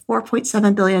Blackstone for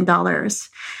 $4.7 billion.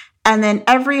 And then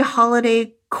every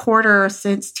holiday quarter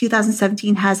since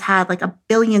 2017 has had $1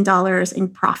 billion in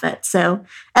profit. So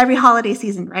every holiday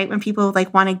season, right? When people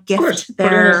want to gift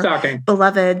their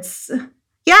beloveds.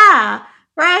 Yeah,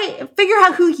 right. Figure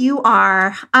out who you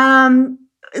are.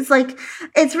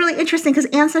 It's really interesting because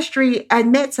Ancestry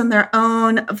admits on their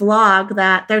own vlog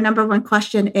that their number one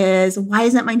question is, why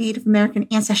isn't my Native American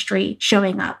ancestry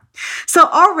showing up? So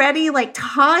already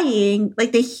tying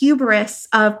the hubris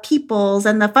of peoples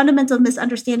and the fundamental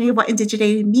misunderstanding of what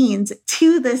indigeneity means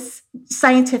to this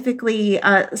scientific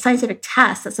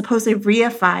test that supposedly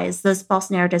reifies those false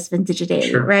narratives of indigeneity,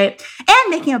 sure, right? And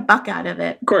making a buck out of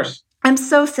it. Of course. I'm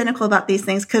so cynical about these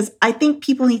things because I think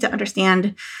people need to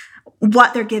understand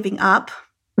what they're giving up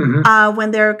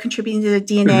when they're contributing to the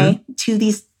DNA to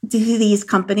these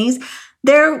companies.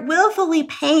 they're willfully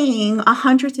paying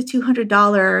 $100 to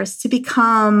 $200 to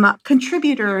become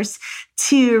contributors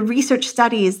to research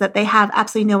studies that they have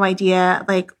absolutely no idea,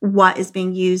 like what is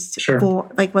being used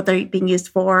for, like what they're being used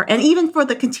for, and even for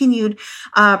the continued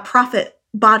profit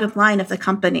bottom line of the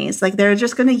companies. Like they're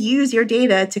just going to use your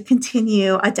data to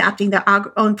continue adapting their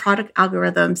own product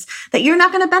algorithms that you're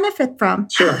not going to benefit from.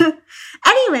 Sure.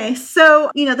 Anyway,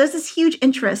 so, there's this huge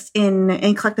interest in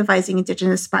collectivizing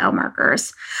indigenous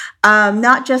biomarkers,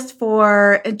 not just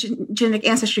for genetic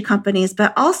ancestry companies,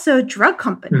 but also drug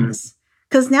companies.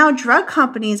 Because now drug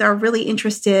companies are really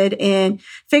interested in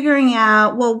figuring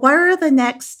out, well, what are the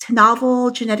next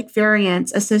novel genetic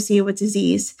variants associated with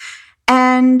disease?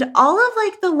 And all of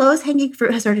like the lowest hanging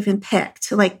fruit has already been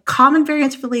picked. Like common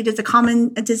variants related to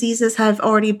common diseases have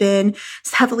already been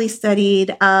heavily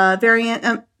studied.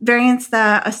 Variants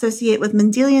that associate with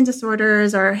Mendelian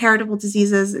disorders or heritable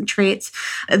diseases and traits,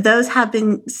 those have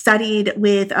been studied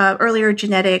with earlier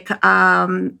genetic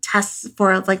tests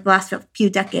for like the last few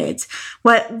decades.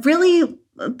 What really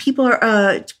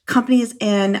companies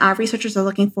and researchers are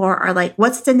looking for are like,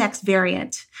 what's the next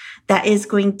variant that is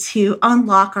going to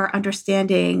unlock our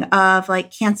understanding of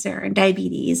like cancer and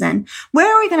diabetes? And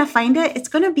where are we going to find it? It's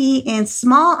going to be in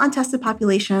small untested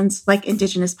populations like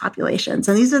indigenous populations.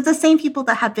 And these are the same people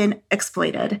that have been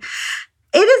exploited.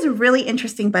 It is really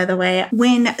interesting, by the way,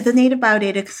 when the Native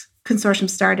Biodata Consortium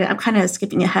started. I'm kind of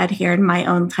skipping ahead here in my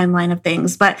own timeline of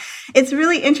things, but it's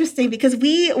really interesting because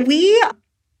we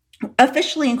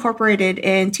officially incorporated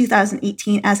in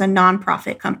 2018 as a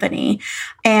nonprofit company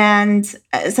and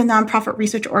as a nonprofit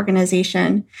research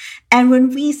organization. And when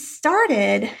we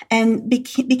started and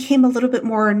became a little bit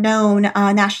more known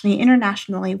nationally,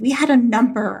 internationally, we had a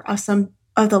number of some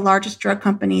of the largest drug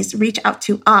companies reach out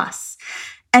to us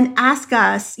and ask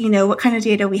us, what kind of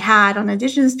data we had on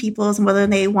indigenous peoples and whether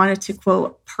they wanted to,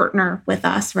 quote, partner with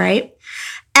us, right?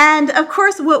 And of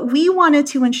course, what we wanted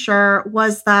to ensure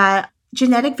was that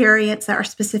genetic variants that are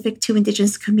specific to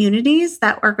indigenous communities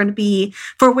that are going to be,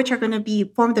 for which are going to be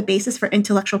form the basis for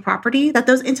intellectual property, that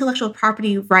those intellectual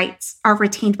property rights are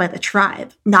retained by the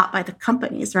tribe, not by the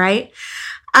companies, right?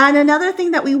 And another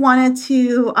thing that we wanted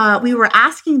to, we were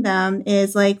asking them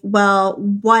is like, well,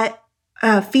 what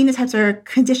phenotypes or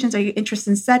conditions are you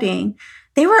interested in studying?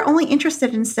 They were only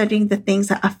interested in studying the things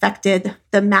that affected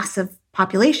the massive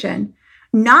population,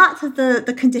 not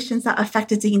the conditions that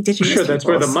affected the indigenous peoples. That's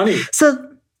where the money is.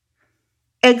 So,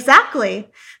 exactly.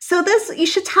 So this, you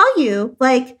should tell you,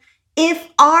 like, if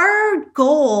our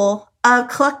goal of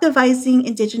collectivizing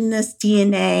indigenous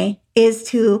DNA is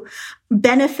to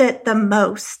benefit the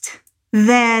most,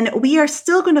 then we are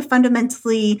still going to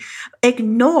fundamentally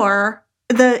ignore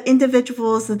the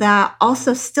individuals that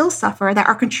also still suffer, that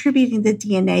are contributing the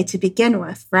DNA to begin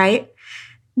with, right?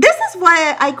 This is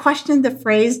why I question the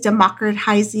phrase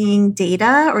democratizing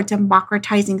data or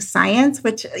democratizing science,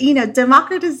 which,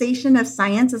 democratization of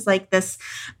science is like this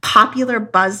popular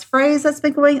buzz phrase that's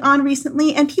been going on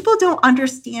recently, and people don't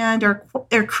understand or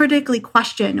critically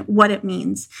question what it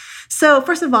means. So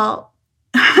first of all,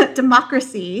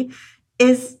 democracy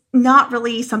is not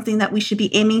really something that we should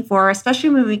be aiming for, especially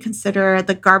when we consider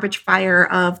the garbage fire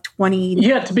of 2020.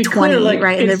 Yeah, to be clear, like,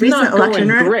 right? It's not going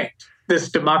great. This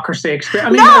democracy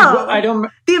experience. I don't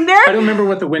remember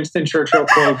what the Winston Churchill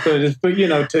quote is, but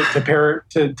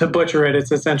to butcher it,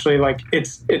 it's essentially like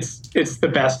it's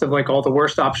the best of like all the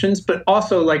worst options, but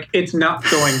also like it's not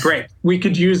going great. We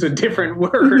could use a different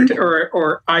word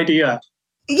or idea.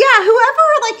 Yeah, whoever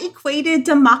like equated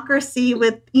democracy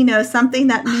with, something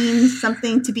that means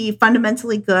something to be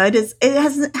fundamentally good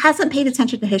hasn't paid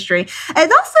attention to history.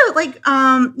 And also like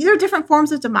there are different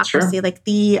forms of democracy, sure, like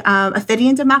the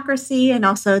Athenian democracy and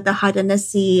also the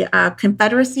Haudenosaunee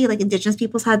Confederacy, like indigenous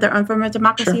peoples had their own form of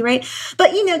democracy, sure, right?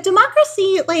 But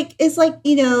democracy is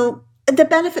the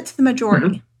benefit to the majority.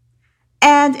 Mm-hmm.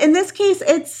 And in this case,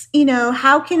 it's,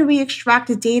 how can we extract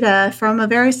the data from a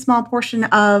very small portion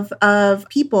of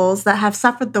peoples that have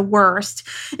suffered the worst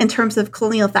in terms of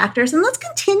colonial factors? And let's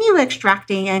continue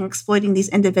extracting and exploiting these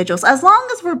individuals as long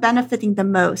as we're benefiting the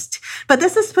most. But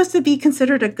this is supposed to be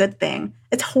considered a good thing.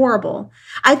 It's horrible.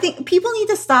 I think people need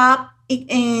to stop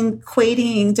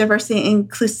equating diversity and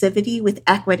inclusivity with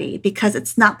equity because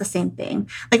it's not the same thing.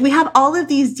 Like we have all of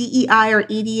these DEI or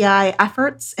EDI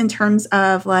efforts in terms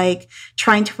of like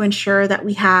trying to ensure that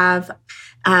we have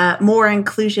more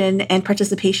inclusion and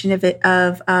participation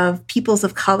of peoples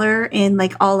of color in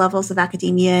like all levels of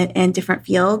academia and different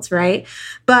fields, right?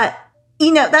 But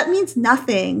that means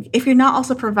nothing if you're not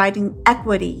also providing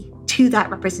equity to that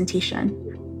representation.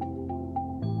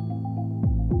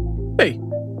 Hey,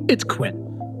 it's Quinn.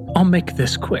 I'll make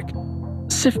this quick.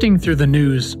 Sifting through the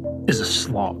news is a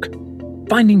slog.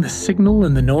 Finding the signal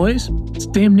in the noise is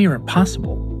damn near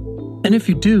impossible. And if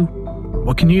you do,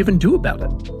 what can you even do about it?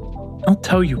 I'll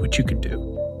tell you what you can do.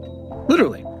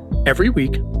 Literally, every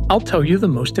week, I'll tell you the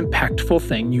most impactful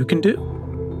thing you can do.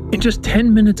 In just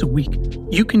 10 minutes a week,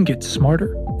 you can get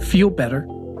smarter, feel better,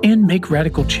 and make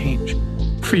radical change.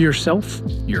 For yourself,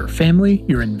 your family,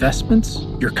 your investments,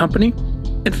 your company,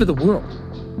 and for the world.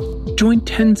 Join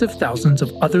tens of thousands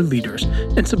of other leaders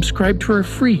and subscribe to our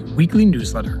free weekly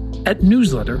newsletter at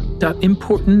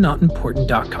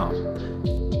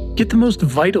newsletter.importantnotimportant.com. Get the most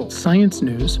vital science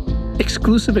news,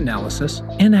 exclusive analysis,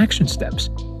 and action steps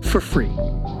for free.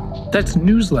 That's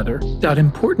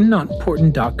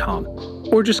newsletter.importantnotimportant.com,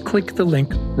 or just click the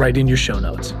link right in your show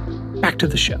notes. Back to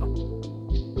the show.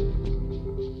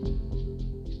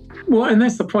 Well, and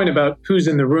that's the point about who's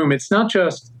in the room. It's not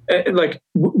just like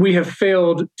we have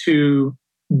failed to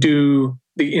do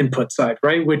the input side,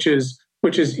 right? Which is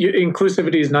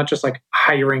inclusivity is not just like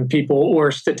hiring people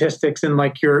or statistics in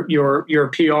like your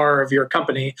PR of your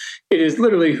company. It is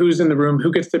literally who's in the room,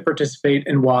 who gets to participate,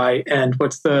 and why, and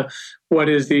what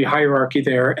is the hierarchy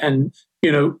there, and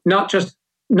not just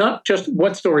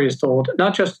what story is told,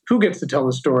 not just who gets to tell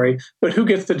the story, but who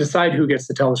gets to decide who gets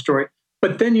to tell the story.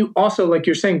 But then you also, like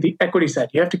you're saying, the equity side.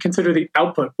 You have to consider the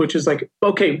output, which is like,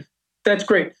 okay, that's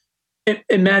great.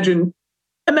 Imagine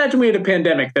we had a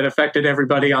pandemic that affected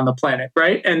everybody on the planet,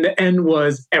 right? And the end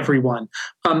was everyone.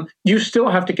 You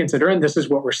still have to consider, and this is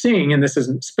what we're seeing, and this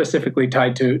isn't specifically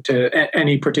tied to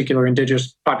any particular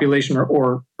indigenous population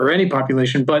or any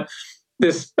population, but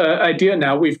this idea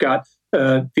now we've got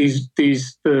these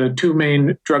two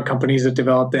main drug companies that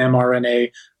develop the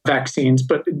mRNA vaccines,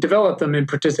 but develop them in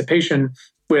participation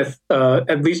with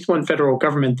at least one federal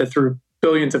government that threw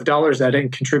billions of dollars at it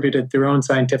and contributed their own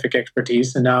scientific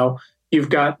expertise. And now you've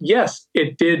got, yes,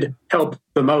 it did help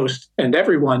the most and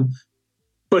everyone,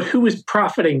 but who is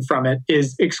profiting from it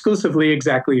is exclusively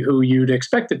exactly who you'd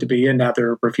expect it to be. And now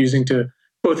they're refusing to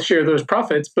both share those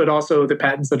profits, but also the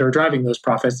patents that are driving those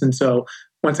profits. And so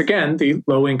once again, the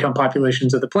low-income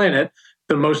populations of the planet,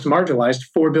 the most marginalized,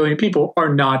 4 billion people,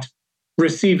 are not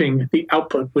receiving the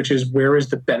output, which is where is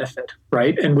the benefit,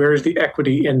 right? And where is the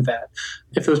equity in that?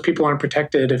 If those people aren't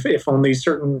protected, if only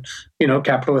certain,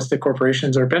 capitalistic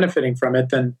corporations are benefiting from it,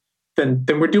 then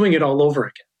we're doing it all over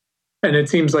again. And it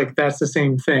seems like that's the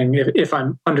same thing, if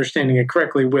I'm understanding it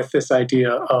correctly, with this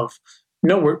idea of,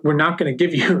 no, we're not going to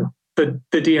give you the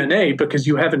DNA because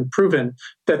you haven't proven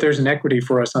that there's an equity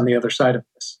for us on the other side of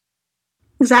this.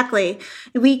 Exactly.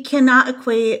 We cannot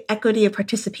equate equity of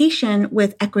participation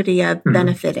with equity of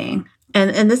benefiting.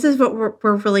 And this is what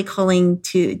we're really calling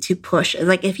to push.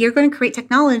 Like, if you're going to create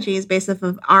technologies based off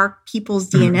of our people's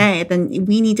DNA, then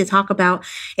we need to talk about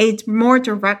a more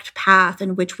direct path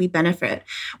in which we benefit.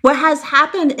 What has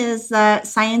happened is that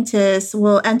scientists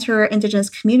will enter indigenous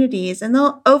communities and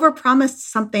they'll overpromise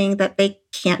something that they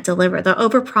can't deliver. They'll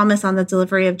overpromise on the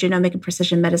delivery of genomic and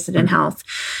precision medicine and health.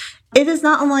 It is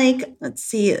not unlike, let's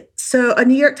see, so a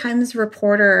New York Times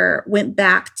reporter went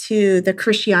back to the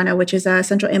Cristiano, which is a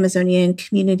Central Amazonian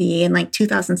community, in like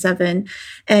 2007.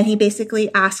 And he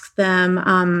basically asked them,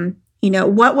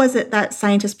 what was it that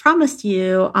scientists promised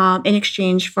you in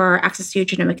exchange for access to your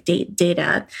genomic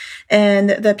data? And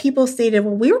the people stated,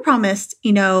 well, we were promised,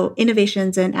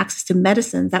 innovations and access to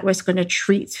medicines that was going to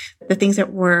treat the things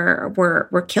that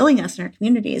were killing us in our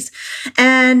communities.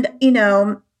 And,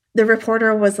 the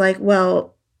reporter was like,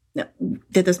 well,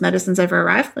 did those medicines ever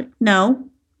arrive? Like, no.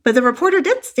 But the reporter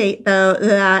did state, though,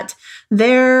 that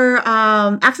their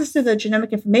access to the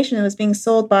genomic information was being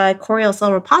sold by Coriell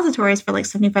Cell Repositories for like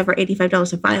 $75 or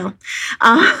 $85 a vial,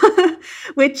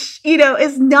 which,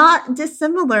 is not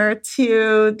dissimilar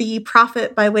to the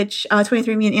profit by which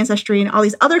 23andMe and Ancestry and all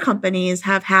these other companies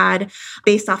have had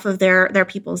based off of their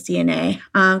people's DNA,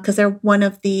 because they're one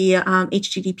of the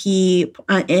HGDP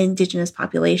indigenous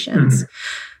populations.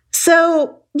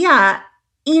 So, yeah.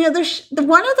 There's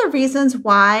one of the reasons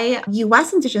why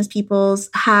U.S. indigenous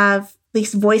peoples have at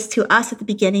least voiced to us at the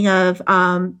beginning of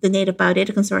the Native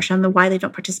Biodata Consortium and why they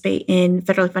don't participate in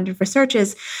federally funded research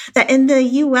is that in the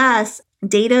U.S.,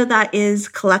 data that is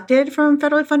collected from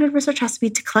federally funded research has to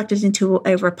be collected into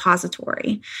a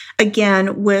repository,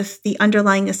 again, with the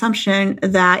underlying assumption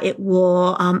that it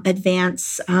will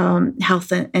advance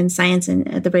health and science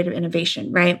and the rate of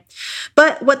innovation, right?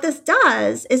 But what this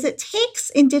does is it takes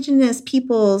indigenous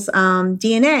people's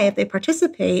DNA, if they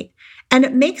participate, and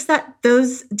it makes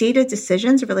those data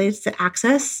decisions related to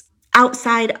access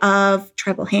outside of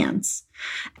tribal hands.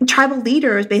 Tribal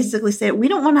leaders basically say, we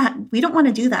don't want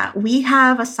to do that. We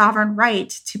have a sovereign right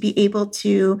to be able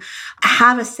to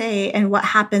have a say in what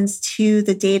happens to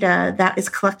the data that is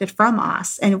collected from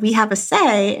us. And we have a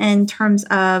say in terms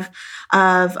of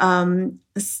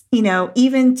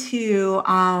even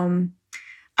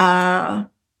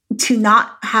to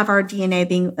not have our DNA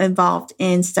being involved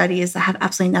in studies that have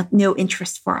absolutely no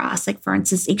interest for us, like, for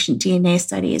instance, ancient DNA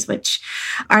studies, which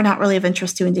are not really of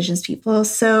interest to Indigenous people.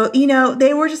 So,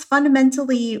 they were just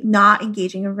fundamentally not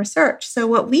engaging in research. So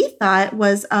what we thought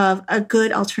was a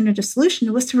good alternative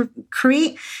solution was to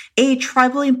create a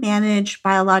tribally managed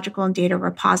biological and data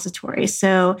repository.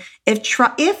 So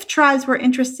if tribes were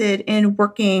interested in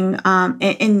working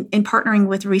in partnering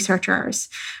with researchers,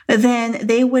 then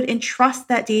they would entrust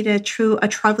that data to a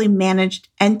tribally managed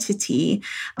entity,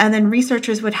 and then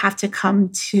researchers would have to come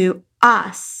to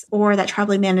us or that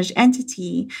tribally managed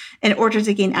entity in order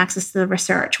to gain access to the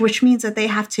research, which means that they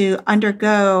have to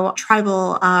undergo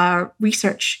tribal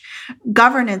research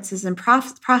governances and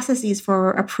processes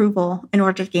for approval in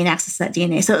order to gain access to that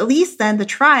DNA. So at least then the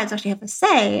tribes actually have a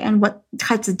say in what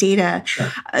types of data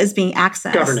is being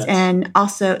accessed. Governance. And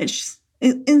also it's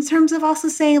in terms of also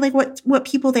saying like what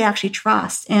people they actually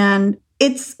trust. And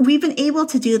we've been able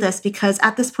to do this because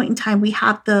at this point in time, we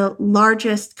have the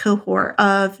largest cohort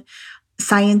of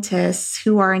scientists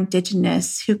who are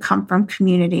Indigenous, who come from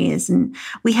communities. And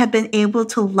we have been able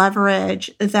to leverage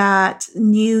that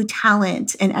new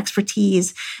talent and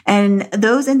expertise. And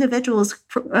those individuals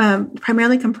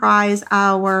primarily comprise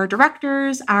our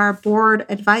directors, our board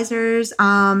advisors,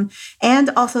 and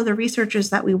also the researchers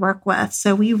that we work with.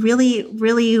 So we really,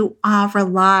 really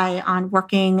rely on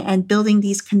working and building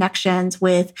these connections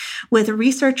with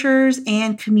researchers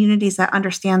and communities that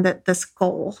understand this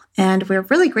goal. And we're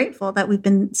really grateful that we've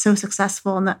been so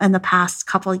successful in the past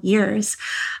couple of years.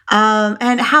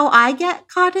 And how I get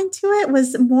caught into it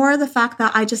was more the fact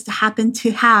that I just happened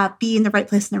to be in the right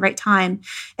place in the right time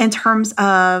in terms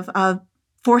of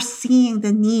foreseeing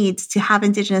the needs to have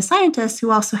Indigenous scientists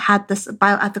who also had this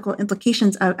bioethical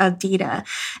implications of data.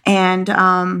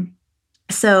 And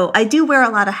so I do wear a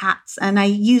lot of hats, and I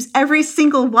use every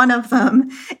single one of them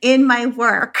in my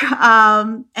work.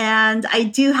 And I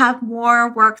do have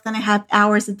more work than I have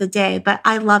hours of the day, but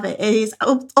I love it. It is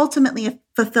ultimately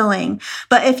fulfilling.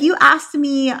 But if you asked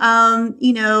me,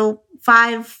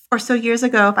 5 or so years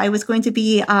ago, if I was going to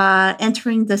be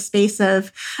entering the space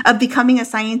of becoming a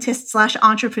scientist /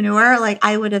 entrepreneur, like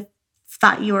I would have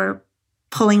thought you were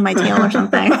pulling my tail or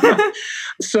something.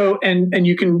 So, and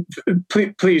you can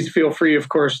please feel free, of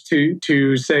course,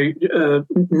 to say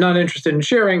not interested in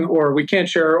sharing, or we can't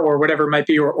share, or whatever it might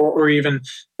be, or even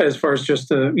as far as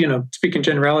just speak in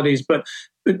generalities. But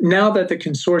now that the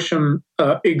consortium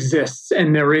exists,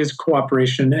 and there is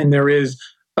cooperation, and there is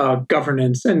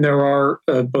governance, and there are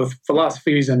both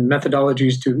philosophies and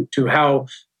methodologies to how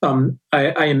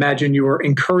I imagine you are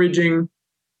encouraging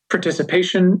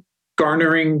participation,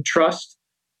 garnering trust,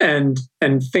 and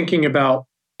thinking about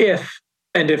if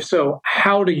so,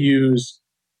 how to use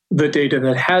the data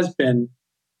that has been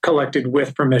collected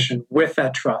with permission, with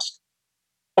that trust.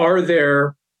 Are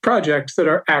there projects that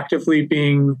are actively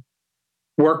being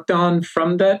worked on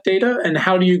from that data? And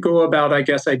how do you go about, I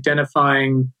guess,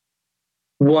 identifying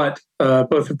what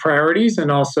both the priorities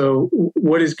and also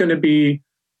what is going to be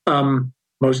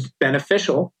most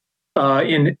beneficial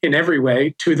in every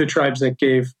way to the tribes that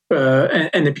gave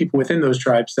and the people within those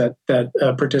tribes that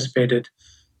participated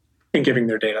in giving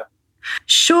their data?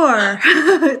 Sure.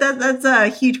 That's a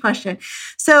huge question.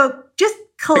 So just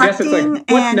collecting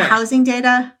and housing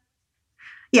data.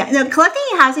 Yeah, no, collecting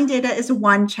and housing data is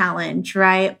one challenge,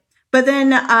 right? But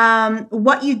then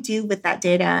what you do with that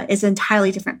data is an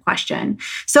entirely different question.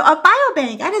 So a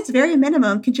biobank at its very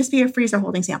minimum can just be a freezer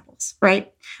holding samples,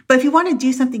 right? But if you want to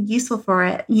do something useful for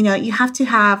it, you have to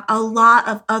have a lot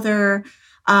of other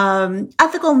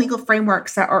ethical and legal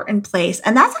frameworks that are in place.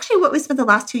 And that's actually what we spent the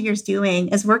last 2 years doing,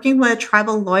 is working with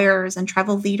tribal lawyers and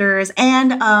tribal leaders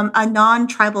and a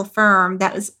non-tribal firm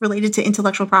that is related to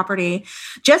intellectual property,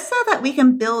 just so that we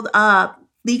can build up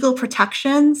legal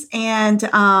protections and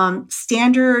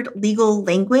standard legal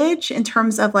language in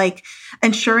terms of like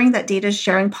ensuring that data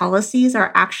sharing policies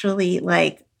are actually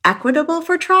like equitable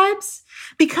for tribes.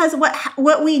 Because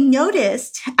what we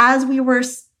noticed as we were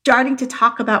starting to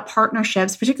talk about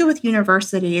partnerships, particularly with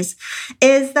universities,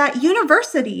 is that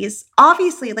universities,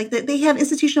 obviously, like they have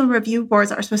institutional review boards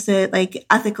that are supposed to like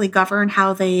ethically govern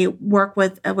how they work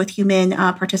with human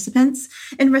participants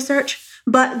in research.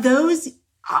 But those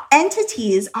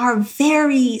entities are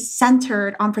very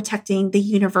centered on protecting the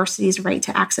university's right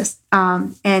to access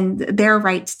and their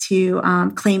right to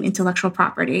claim intellectual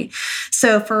property.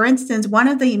 So, for instance, one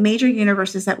of the major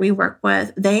universities that we work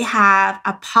with, they have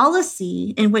a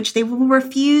policy in which they will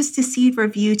refuse to cede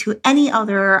review to any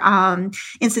other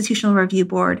institutional review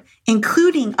board,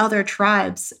 including other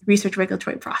tribes' research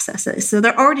regulatory processes. So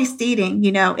they're already stating,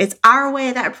 it's our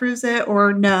way that approves it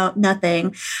or no,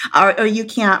 nothing, or you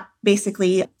can't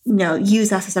basically,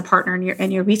 use us as a partner in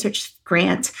your research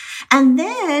grant. And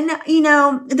then,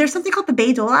 there's something called the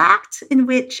Bayh-Dole Act, in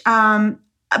which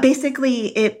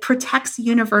basically it protects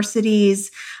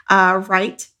universities'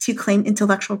 right to claim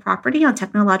intellectual property on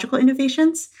technological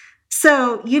innovations.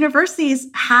 So universities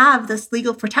have this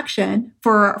legal protection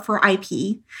for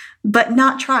IP, but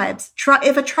not tribes.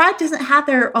 If a tribe doesn't have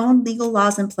their own legal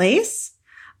laws in place,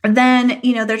 then,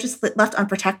 they're just left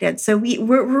unprotected. So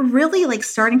we're really like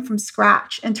starting from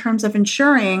scratch in terms of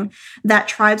ensuring that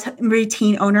tribes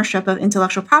retain ownership of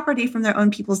intellectual property from their own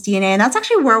people's DNA. And that's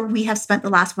actually where we have spent the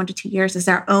last 1 to 2 years, is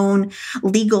our own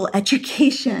legal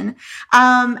education.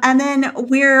 And then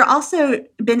we're also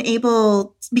been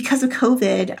able, because of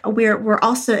COVID, we're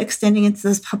also extending into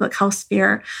this public health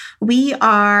sphere. We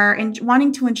are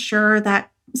wanting to ensure that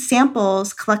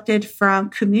samples collected from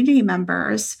community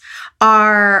members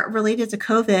are related to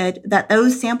COVID, that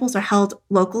those samples are held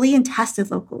locally and tested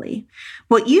locally.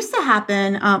 What used to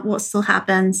happen, what still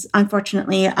happens,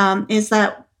 unfortunately, is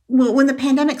that when the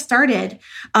pandemic started,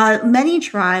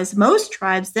 most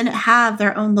tribes didn't have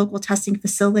their own local testing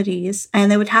facilities, and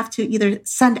they would have to either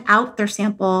send out their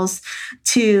samples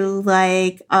to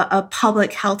like a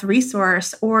public health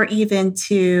resource or even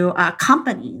to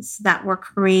companies that were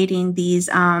creating these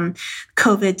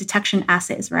COVID detection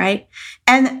assays, right?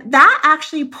 And that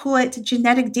actually put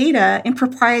genetic data in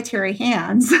proprietary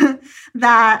hands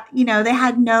that, they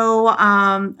had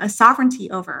no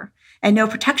sovereignty over and no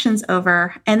protections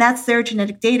over. And that's their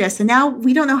genetic data. So now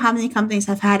we don't know how many companies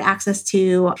have had access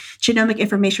to genomic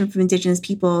information from Indigenous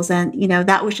peoples. And,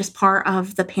 that was just part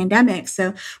of the pandemic.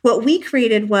 So what we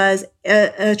created was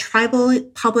a tribal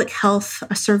public health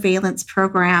surveillance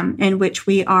program in which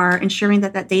we are ensuring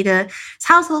that data is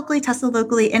housed locally, tested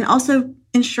locally, and also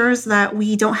ensures that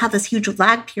we don't have this huge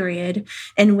lag period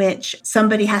in which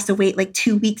somebody has to wait like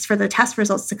 2 weeks for the test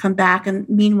results to come back. And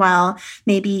meanwhile,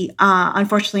 maybe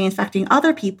unfortunately infecting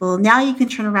other people. Now you can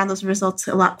turn around those results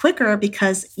a lot quicker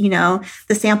because,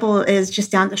 the sample is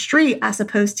just down the street as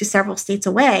opposed to several states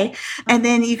away. And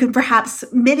then you can perhaps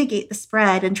mitigate the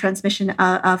spread and transmission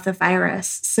of the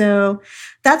virus. So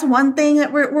that's one thing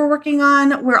that we're working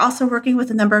on. We're also working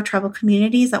with a number of tribal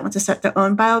communities that want to start their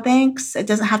own biobanks. It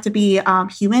doesn't have to be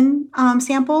human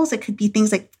samples. It could be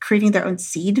things like creating their own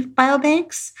seed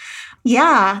biobanks.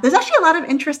 Yeah, there's actually a lot of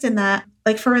interest in that.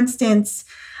 Like, for instance,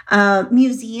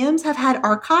 museums have had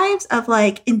archives of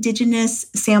like indigenous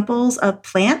samples of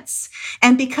plants.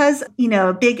 And because,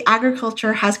 big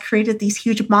agriculture has created these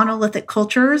huge monolithic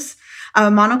cultures,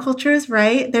 monocultures,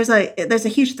 right? There's a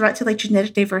huge threat to like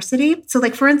genetic diversity. So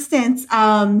like, for instance,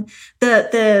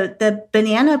 the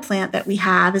banana plant that we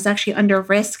have is actually under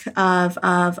risk of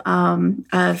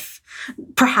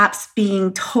perhaps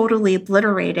being totally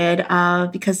obliterated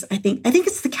because I think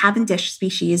it's the Cavendish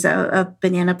species of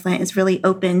banana plant is really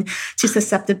open to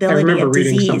susceptibility of disease. I remember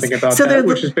reading something about that,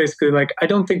 which is basically like, I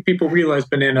don't think people realize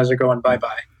bananas are going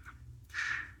bye-bye.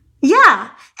 Yeah.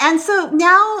 And so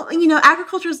now,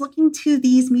 agriculture is looking to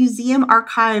these museum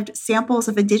archived samples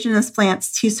of indigenous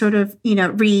plants to sort of,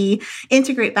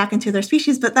 reintegrate back into their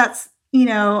species. But that's,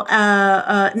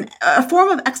 a form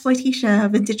of exploitation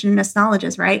of indigenous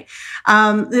knowledges, right?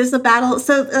 There's a battle.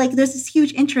 So like, there's this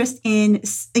huge interest in,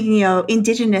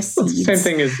 indigenous seeds. Same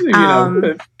thing as,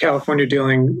 California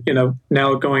dealing,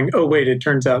 now going, oh, wait, it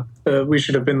turns out we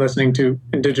should have been listening to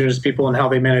indigenous people and how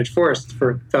they manage forests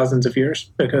for thousands of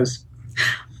years because...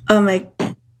 Oh my...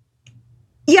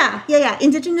 Yeah.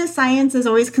 Indigenous science is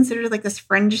always considered like this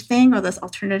fringe thing or this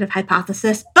alternative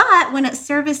hypothesis. But when it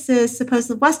services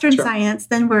supposed Western science,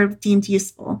 then we're deemed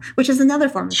useful, which is another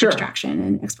form of extraction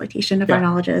and exploitation of our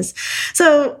knowledges.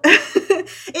 So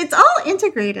it's all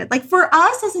integrated. Like for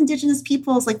us as Indigenous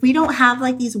peoples, like we don't have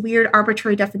like these weird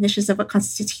arbitrary definitions of what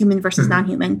constitutes human versus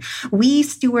non-human. We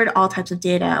steward all types of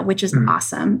data, which is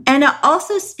awesome. And it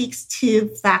also speaks to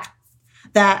the fact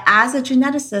that as a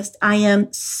geneticist, I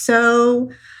am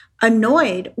so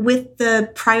annoyed with the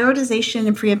prioritization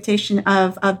and preemption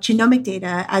of genomic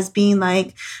data as being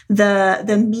like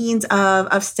the means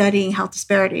of studying health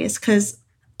disparities, because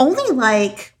only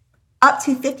like up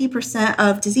to 50%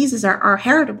 of diseases are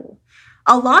heritable.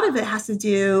 a lot of it has to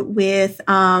do with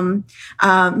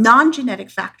non-genetic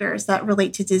factors that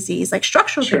relate to disease, like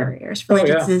structural barriers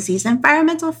related to disease,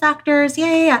 environmental factors.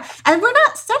 Yeah. And we're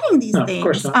not studying these things. Of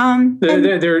course not.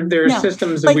 There are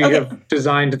systems that we have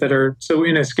designed that are so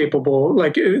inescapable.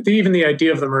 Like even the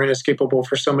idea of them are inescapable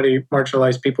for so many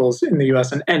marginalized peoples in the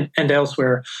U.S. and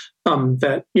elsewhere.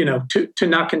 That, to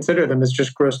not consider them is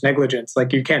just gross negligence.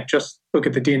 Like you can't just look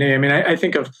at the DNA. I mean, I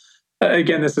think of,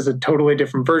 again, this is a totally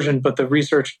different version, but the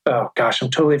research, I'm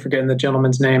totally forgetting the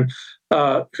gentleman's name,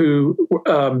 who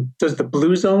does the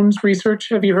Blue Zones research.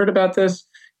 Have you heard about this?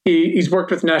 He's worked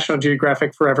with National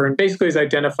Geographic forever and basically has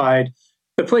identified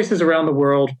the places around the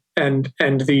world and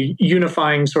the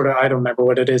unifying sort of, I don't remember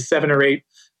what it is, 7 or 8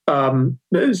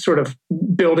 sort of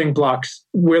building blocks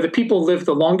where the people live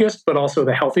the longest, but also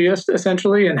the healthiest,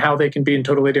 essentially, and how they can be in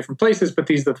totally different places. But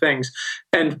these are the things.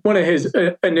 And one of his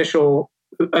initial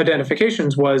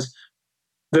identifications was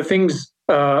the things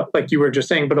like you were just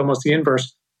saying, but almost the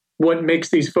inverse. What makes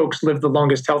these folks live the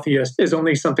longest, healthiest is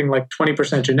only something like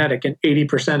 20% genetic, and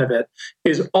 80% of it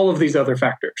is all of these other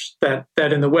factors that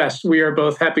in the West we are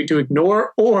both happy to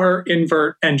ignore or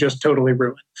invert and just totally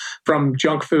ruin, from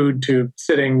junk food to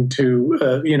sitting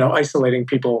to isolating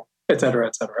people, et cetera,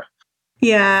 et cetera.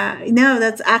 Yeah, no,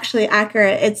 that's actually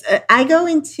accurate. It's I go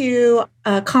into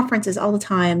conferences all the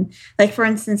time. Like, for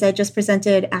instance, I just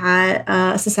presented at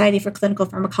a Society for Clinical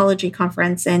Pharmacology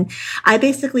conference, and I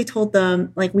basically told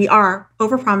them, like, we are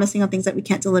overpromising on things that we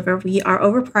can't deliver. We are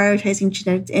over-prioritizing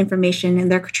genetic information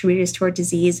and their contributors to our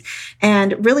disease.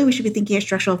 And really, we should be thinking of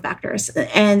structural factors.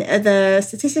 And the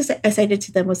statistics I cited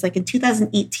to them was like in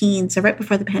 2018, so right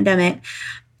before the pandemic,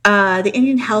 the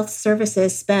Indian Health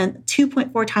Services spent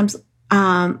 2.4 times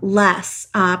less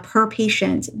per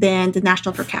patient than the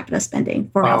national per capita spending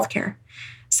for healthcare.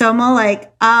 So I'm all like,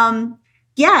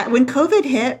 when COVID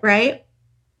hit, right,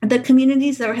 the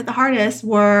communities that were hit the hardest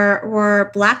were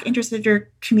Black intergender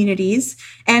communities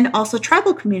and also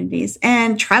tribal communities.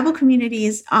 And tribal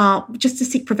communities, just to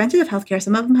seek preventative healthcare,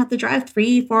 some of them have to drive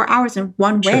 3-4 hours in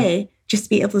one way just to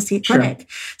be able to see a clinic.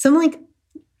 So I'm like,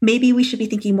 maybe we should be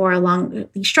thinking more along the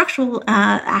structural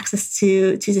access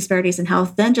to disparities in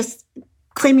health than just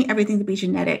claiming everything to be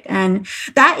genetic. And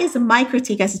that is my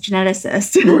critique as a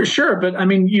geneticist. Well, sure, but I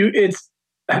mean,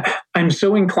 I'm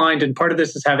so inclined, and part of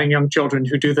this is having young children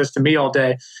who do this to me all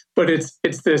day, but it's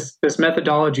this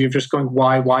methodology of just going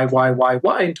why,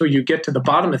 until you get to the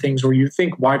bottom of things where you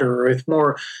think wider or with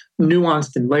more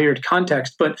nuanced and layered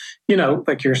context. But,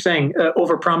 like you're saying,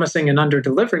 over-promising and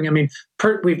under-delivering. I mean,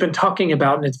 we've been talking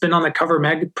about, and it's been on the cover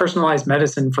of Personalized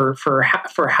Medicine for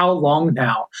how long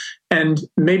now? And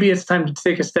maybe it's time to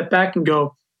take a step back and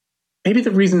go, maybe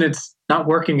the reason it's not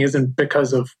working isn't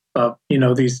because of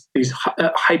these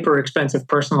hyper expensive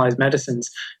personalized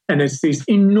medicines, and it's these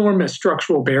enormous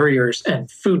structural barriers and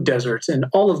food deserts and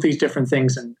all of these different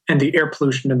things and the air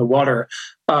pollution in the water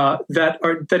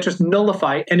that just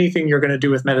nullify anything you're going to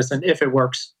do with medicine if it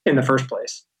works in the first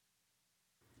place.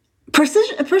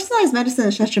 Personalized medicine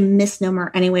is such a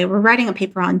misnomer anyway. We're writing a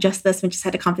paper on just this. We just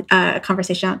had a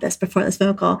conversation about this before this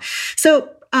phone call. So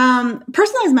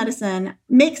personalized medicine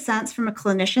makes sense from a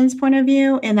clinician's point of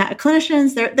view, in that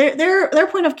clinicians, their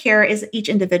point of care is each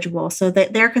individual. So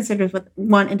they're considered with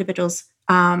one individual's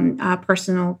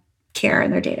personal care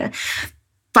and their data.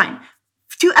 Fine.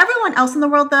 To everyone else in the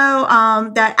world, though,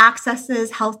 that accesses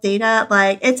health data,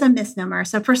 like, it's a misnomer.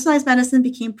 So personalized medicine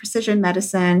became precision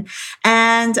medicine.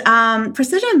 And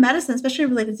precision medicine, especially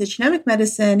related to genomic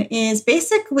medicine, is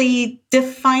basically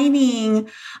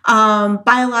defining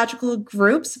biological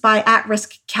groups by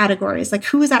at-risk categories, like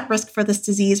who is at risk for this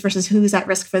disease versus who is at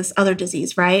risk for this other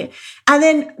disease, right? And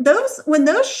then when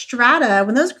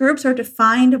those groups are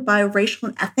defined by racial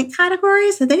and ethnic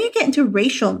categories, then you get into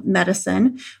racial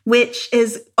medicine, which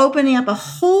is opening up a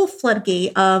whole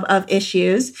floodgate of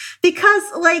issues, because,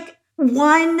 like,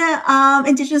 one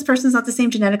Indigenous person is not the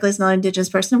same genetically as another Indigenous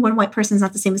person. One white person is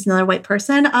not the same as another white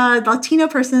person. A Latino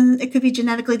person, it could be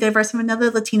genetically diverse from another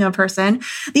Latino person.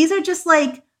 These are just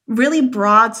like really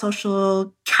broad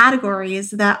social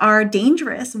categories that are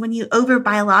dangerous when you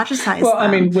over-biologicize them. Well, I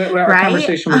mean, our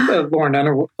conversation with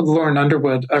Lauren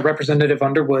Underwood, Representative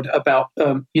Underwood, about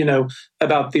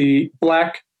the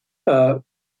Black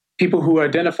people who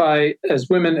identify as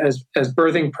women, as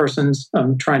birthing persons,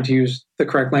 I'm trying to use the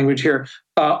correct language here,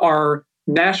 are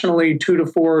nationally 2 to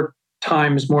 4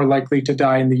 times more likely to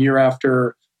die in the year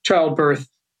after childbirth.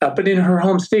 But in her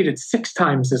home state, it's 6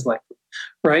 times as likely,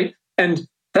 right? And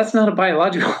that's not a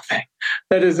biological thing.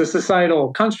 That is a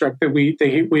societal construct that we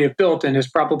have built and is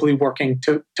probably working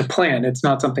to plan. It's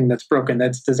not something that's broken,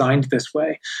 that's designed this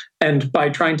way. And by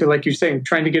trying to, like you're saying,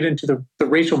 trying to get into the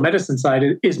racial medicine side,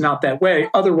 it is not that way.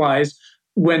 Otherwise,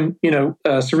 when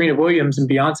Serena Williams and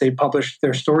Beyonce published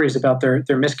their stories about their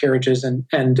miscarriages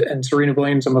and Serena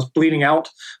Williams almost bleeding out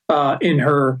in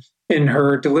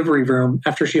her delivery room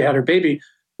after she had her baby,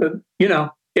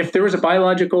 if there was a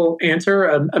biological answer,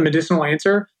 a medicinal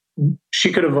answer,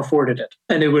 she could have afforded it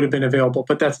and it would have been available.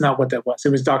 But that's not what that was. It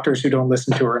was doctors who don't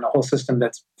listen to her and a whole system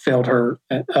that's failed her,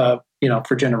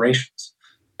 for generations.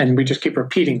 And we just keep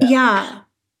repeating that. Yeah,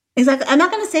 exactly. I'm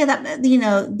not going to say that,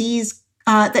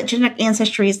 that genetic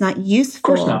ancestry is not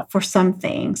useful for some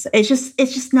things. It's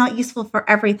just not useful for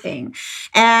everything.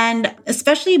 And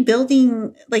especially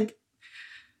building,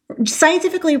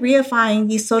 scientifically reifying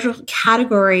these social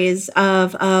categories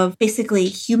of basically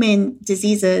human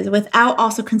diseases without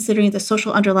also considering the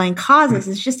social underlying causes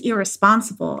is just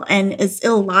irresponsible and is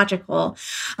illogical.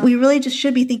 We really just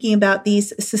should be thinking about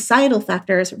these societal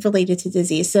factors related to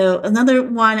disease. So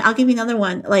I'll give you another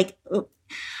one,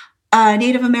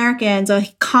 Native Americans, a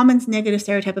common negative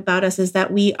stereotype about us is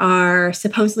that we are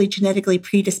supposedly genetically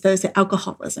predisposed to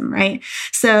alcoholism, right?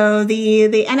 So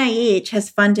the NIH has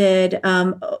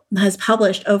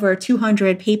published over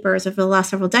 200 papers over the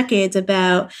last several decades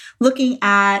about looking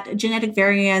at genetic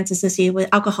variants associated with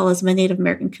alcoholism in Native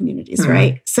American communities,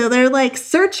 right? So they're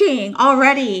searching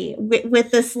already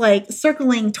with this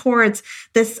circling towards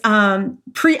this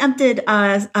preempted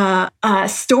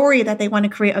story that they want to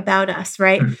create about us,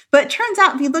 right? But it turns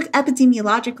out, if you look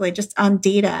epidemiologically, just on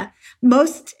data,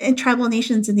 most tribal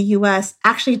nations in the U.S.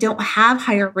 actually don't have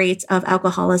higher rates of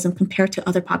alcoholism compared to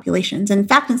other populations. And in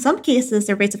fact, in some cases,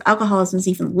 their rates of alcoholism is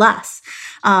even less.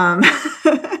 But,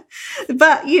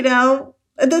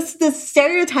 this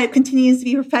stereotype continues to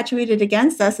be perpetuated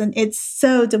against us, and it's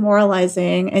so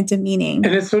demoralizing and demeaning.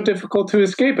 And it's so difficult to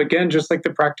escape. Again, just like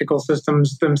the practical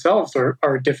systems themselves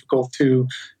are difficult to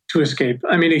escape.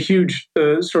 I mean, a huge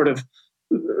sort of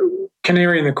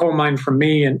canary in the coal mine for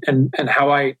me and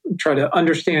how I try to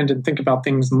understand and think about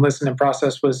things and listen and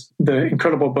process was the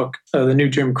incredible book, The New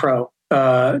Jim Crow.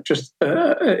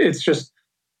 It's just,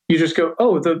 you just go,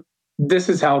 this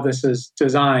is how this is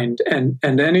designed. And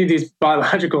any of these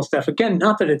biological stuff, again,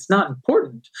 not that it's not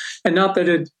important and not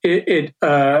that it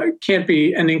can't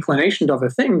be an inclination to other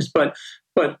things, but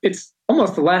it's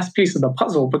almost the last piece of the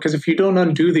puzzle, because if you don't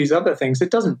undo these other things,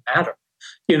 it doesn't matter.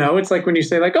 It's like when you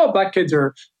say black kids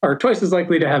are twice as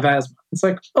likely to have asthma. It's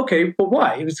like, okay, but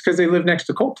why? It's because they live next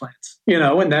to coal plants,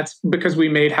 and that's because we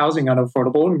made housing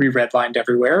unaffordable and we redlined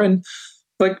everywhere. And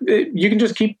you can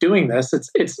just keep doing this.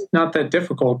 It's not that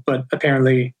difficult, but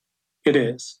apparently it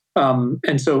is.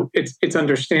 And so it's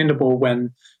understandable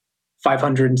when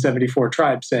 574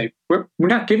 tribes say, we're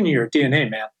not giving you your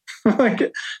DNA, man.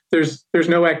 There's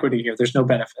no equity here. There's no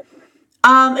benefit.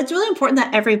 It's really important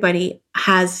that everybody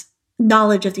has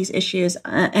knowledge of these issues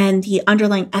and the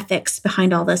underlying ethics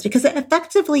behind all this, because it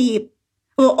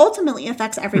ultimately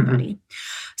affects everybody.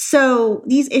 So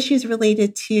these issues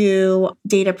related to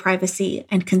data privacy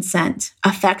and consent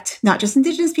affect not just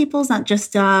Indigenous peoples, not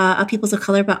just peoples of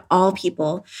color, but all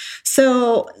people.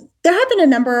 So there have been a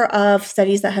number of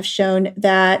studies that have shown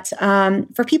that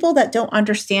for people that don't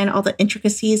understand all the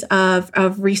intricacies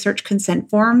of research consent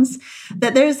forms,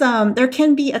 that there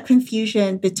can be a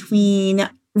confusion between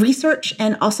research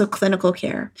and also clinical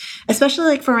care,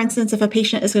 especially for instance, if a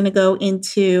patient is going to go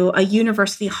into a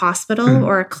university hospital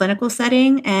or a clinical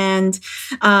setting and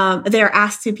they're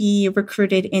asked to be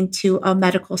recruited into a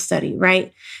medical study,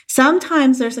 right?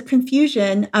 Sometimes there's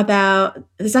actually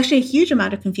a huge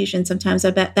amount of confusion sometimes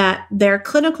about that their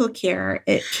clinical care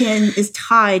is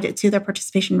tied to their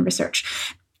participation in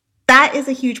research. That is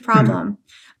a huge problem.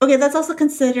 Okay, that's also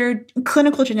considered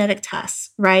clinical genetic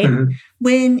tests, right?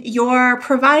 When your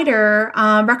provider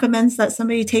recommends that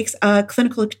somebody takes a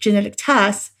clinical genetic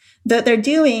test, what they're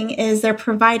doing is they're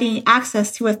providing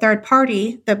access to a third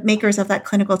party, the makers of that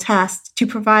clinical test, to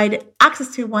provide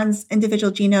access to one's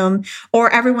individual genome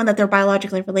or everyone that they're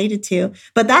biologically related to.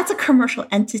 But that's a commercial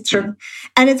entity. Sure.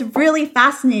 And it's really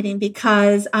fascinating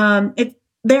because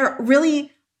they're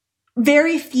really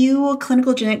very few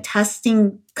clinical genetic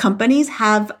testing companies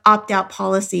have opt-out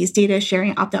policies, data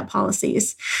sharing opt-out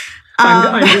policies.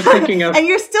 I'm just thinking of, and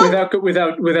you're still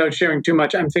without sharing too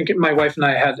much. I'm thinking my wife and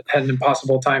I had an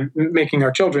impossible time making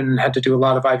our children and had to do a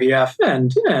lot of IVF,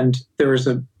 and there was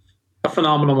a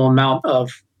phenomenal amount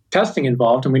of testing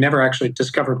involved, and we never actually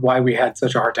discovered why we had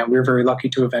such a hard time. We were very lucky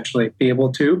to eventually be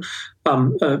able to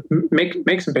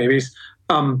make some babies.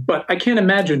 But I can't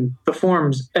imagine the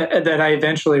forms that I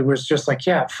eventually was just like,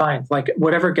 yeah, fine, like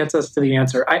whatever gets us to the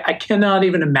answer. I cannot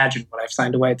even imagine what I've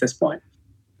signed away at this point.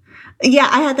 Yeah,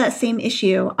 I had that same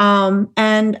issue.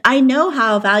 And I know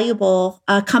how valuable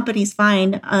companies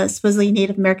find supposedly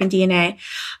Native American DNA.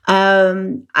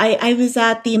 I was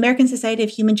at the American Society of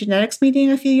Human Genetics meeting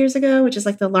a few years ago, which is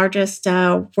like the largest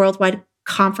worldwide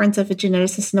conference of a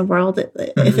geneticist in the world.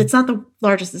 If it's not the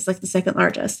largest, it's like the second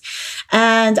largest.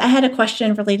 And I had a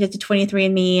question related to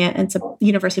 23andMe and some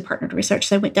university partnered research.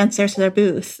 So I went downstairs to their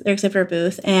booth, their exhibitor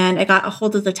booth, and I got a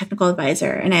hold of the technical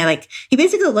advisor. And he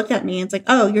basically looked at me and it's like,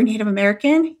 oh, you're Native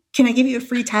American? Can I give you a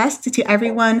free test to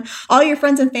everyone, all your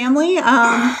friends and family?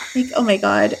 Like, oh my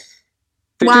God.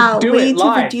 Wow. Way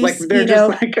to reduce, like they're just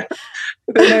like,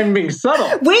 they're not even being subtle.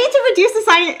 Way to reduce the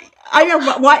science. I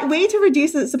know, way to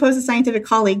reduce the supposed scientific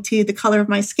colleague to the color of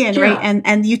my skin, right?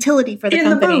 And utility for the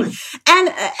company. And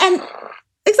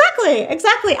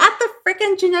exactly. At the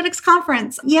freaking genetics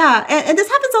conference. Yeah. And this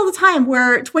happens all the time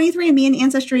where 23andMe and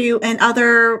Ancestry and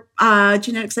other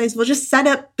genetic studies will just set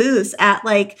up booths at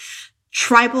like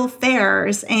tribal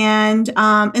fairs. And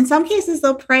in some cases,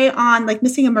 they'll prey on like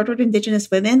missing and murdered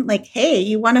Indigenous women. Like, hey,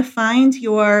 you want to find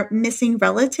your missing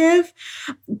relative?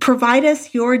 Provide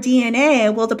us your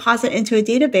DNA. We'll deposit into a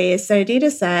database or a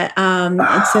data set and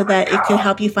so that it could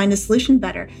help you find a solution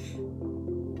better.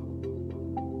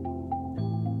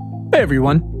 Hey,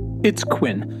 everyone. It's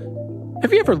Quinn.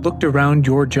 Have you ever looked around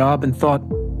your job and thought,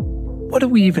 what are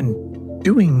we even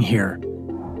doing here?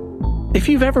 If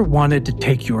you've ever wanted to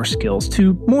take your skills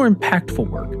to more impactful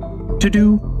work, to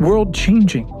do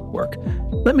world-changing work,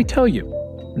 let me tell you,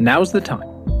 now's the time.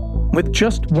 With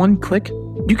just one click,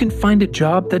 you can find a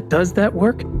job that does that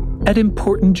work at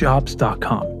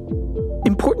ImportantJobs.com.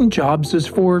 Important Jobs is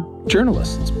for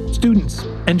journalists, students,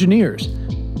 engineers,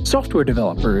 software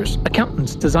developers,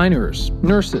 accountants, designers,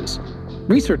 nurses,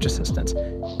 research assistants,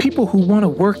 people who want to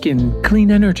work in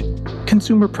clean energy,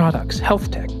 consumer products, health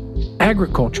tech,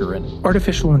 agriculture, and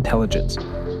artificial intelligence.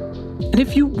 And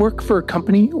if you work for a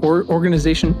company or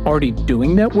organization already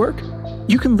doing that work,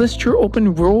 you can list your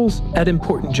open roles at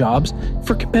Important Jobs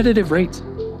for competitive rates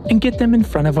and get them in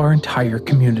front of our entire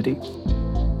community.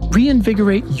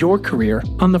 Reinvigorate your career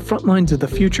on the front lines of the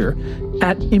future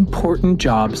at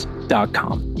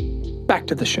ImportantJobs.com. Back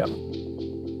to the show.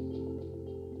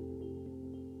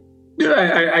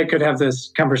 I could have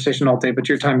this conversation all day, but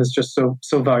your time is just so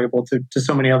valuable to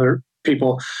so many other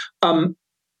people.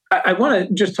 I want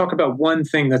to just talk about one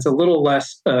thing that's a little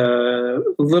less, what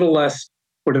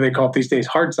do they call it these days?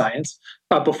 Hard science.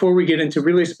 Before we get into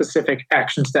really specific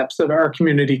action steps that our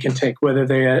community can take, whether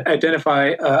they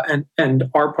identify and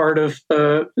are part of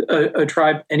a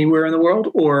tribe anywhere in the world,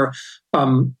 or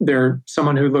they're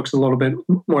someone who looks a little bit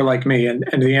more like me, and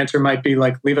the answer might be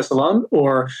like, leave us alone,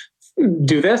 or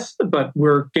do this, but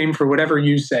we're game for whatever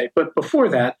you say. But before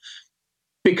that,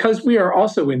 because we are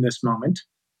also in this moment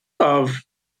of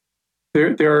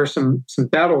there are some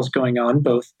battles going on,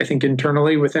 both I think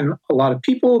internally within a lot of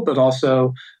people, but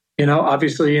also,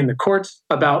 obviously in the courts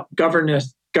about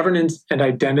governance and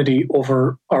identity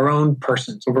over our own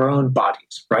persons, over our own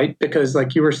bodies, right? Because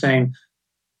like you were saying,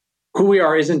 who we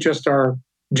are isn't just our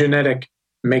genetic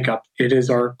makeup; it is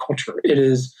our culture. It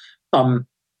is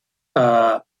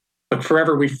but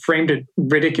forever we framed it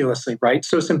ridiculously, right?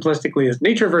 So simplistically as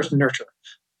nature versus nurture.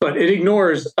 But it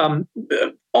ignores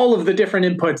all of the different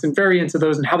inputs and variants of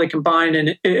those and how they combine,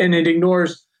 and it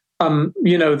ignores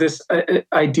this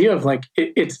idea of like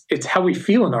it's how we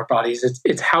feel in our bodies.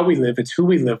 It's how we live. It's who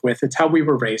we live with. It's how we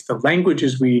were raised. The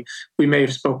languages we may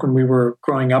have spoken when we were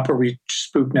growing up, or we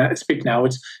speak now.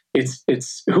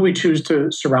 It's who we choose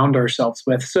to surround ourselves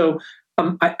with. So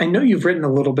I know you've written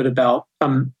a little bit about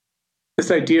this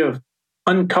idea of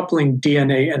uncoupling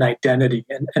DNA and identity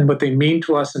and what they mean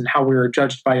to us and how we are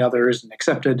judged by others and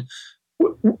accepted.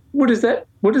 What does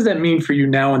that mean for you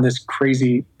now in this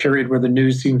crazy period where the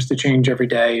news seems to change every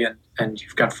day and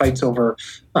you've got fights over,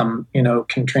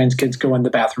 can trans kids go in the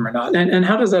bathroom or not? And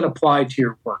how does that apply to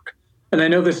your work? And I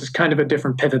know this is kind of a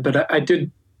different pivot, but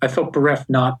I felt bereft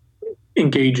not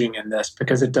engaging in this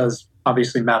because it does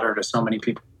obviously matter to so many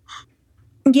people.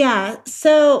 Yeah.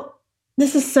 So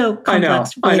this is so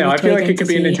complex. I know. I feel like it could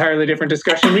be an entirely different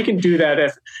discussion. We can do that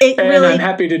I'm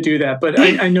happy to do that, but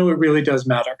I know it really does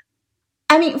matter.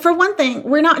 I mean, for one thing,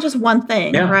 we're not just one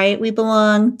thing, right? We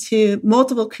belong to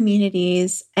multiple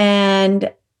communities,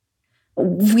 and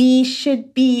we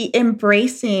should be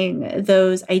embracing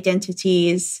those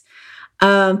identities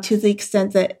to the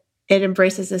extent that it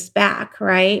embraces us back,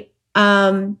 right?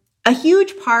 A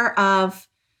huge part of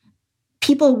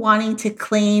people wanting to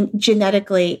claim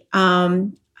genetically,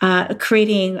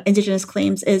 creating indigenous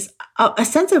claims is a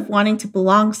sense of wanting to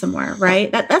belong somewhere,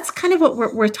 right? That's kind of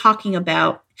what we're talking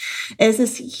about, is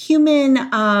this human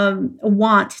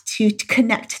want to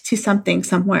connect to something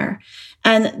somewhere.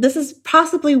 And this is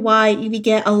possibly why we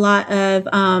get a lot of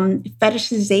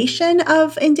fetishization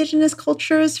of indigenous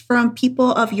cultures from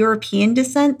people of European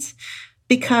descent,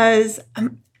 because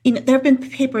there have been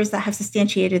papers that have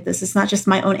substantiated this. It's not just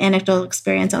my own anecdotal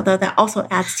experience, although that also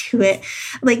adds to it.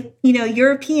 Like,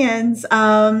 Europeans,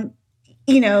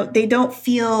 they don't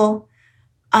feel,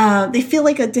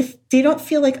 they don't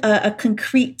feel like a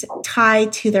concrete tie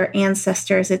to their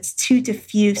ancestors. It's too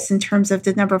diffuse in terms of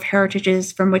the number of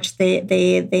heritages from which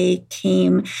they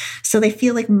came. So they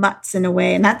feel like mutts in a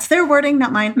way, and that's their wording,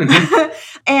 not mine. Mm-hmm.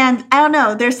 And I don't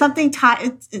know, there's something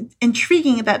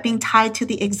intriguing about being tied to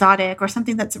the exotic, or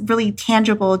something that's really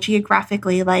tangible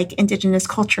geographically, like indigenous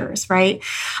cultures, right?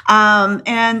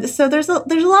 And so there's a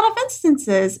lot of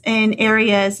instances in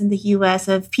areas in the U.S.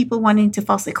 of people wanting to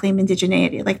falsely claim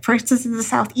indigeneity, like for instance in the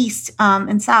Southeast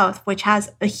and South, which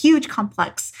has a huge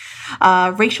complex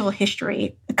racial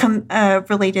history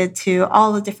related to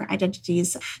all the different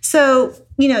identities. So,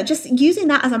 just using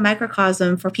that as a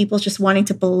microcosm for people just wanting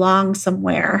to belong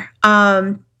somewhere.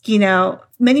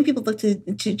 Many people look to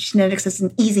genetics as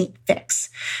an easy fix.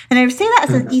 And I say that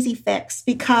as an easy fix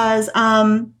because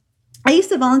I used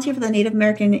to volunteer for the Native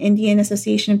American Indian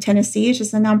Association of Tennessee, which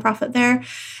is a nonprofit there.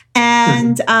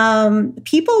 And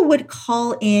people would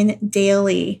call in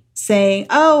daily saying,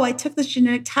 oh, I took this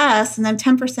genetic test and I'm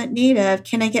 10% Native.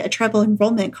 Can I get a tribal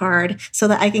enrollment card so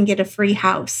that I can get a free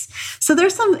house? So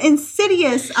there's some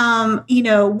insidious,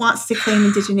 wants to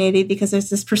claim indigeneity because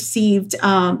there's this perceived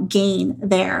gain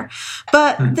there.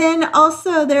 But then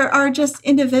also there are just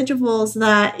individuals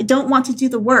that don't want to do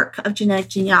the work of genetic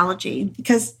genealogy,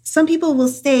 because some people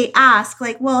will ask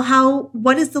like, well,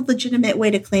 what is the legitimate way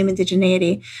to claim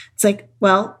indigeneity? It's like,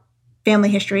 well, family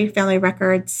history, family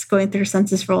records, going through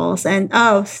census rolls, and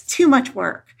it's too much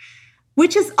work,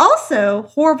 which is also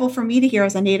horrible for me to hear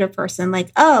as a Native person.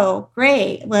 Like, oh,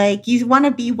 great. Like, you want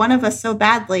to be one of us so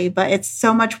badly, but it's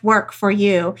so much work for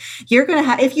you. You're going to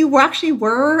have, if you actually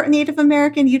were Native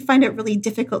American, you'd find it really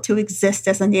difficult to exist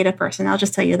as a Native person. I'll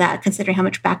just tell you that, considering how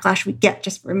much backlash we get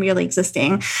just for merely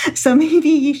existing. So maybe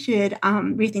you should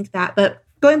rethink that. But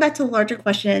going back to the larger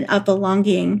question of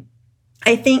belonging,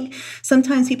 I think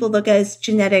sometimes people look at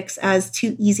genetics as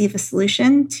too easy of a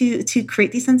solution to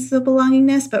create these senses of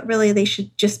belongingness, but really they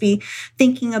should just be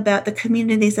thinking about the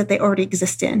communities that they already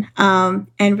exist in, and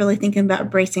really thinking about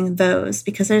embracing those,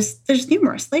 because there's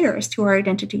numerous layers to our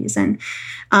identities. And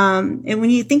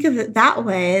when you think of it that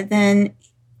way, then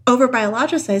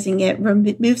over-biologicizing it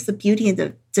removes the beauty and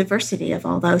the diversity of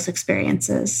all those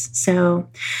experiences. So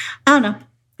I don't know.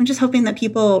 I'm just hoping that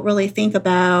people really think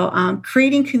about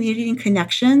creating community and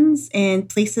connections in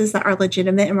places that are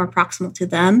legitimate and more proximal to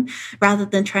them, rather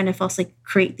than trying to falsely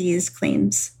create these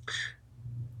claims.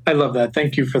 I love that.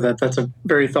 Thank you for that. That's a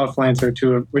very thoughtful answer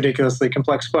to a ridiculously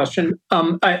complex question.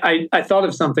 I thought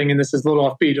of something, and this is a little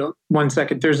offbeat. 1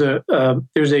 second. There's a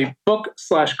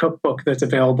book/cookbook that's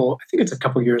available. I think it's a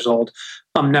couple years old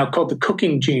now, called The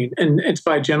Cooking Gene, and it's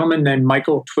by a gentleman named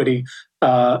Michael Twitty,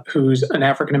 who's an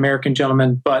African American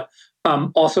gentleman, but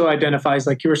also identifies,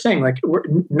 like you were saying, like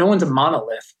no one's a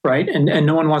monolith, right? And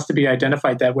no one wants to be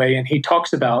identified that way. And he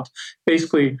talks about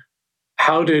basically,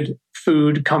 how did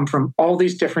food come from all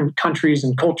these different countries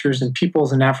and cultures and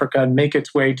peoples in Africa and make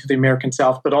its way to the American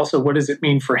South? But also, what does it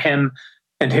mean for him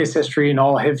and his history and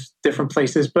all his different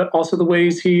places, but also the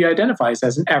ways he identifies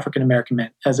as an African American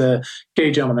man, as a gay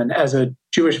gentleman, as a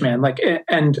Jewish man.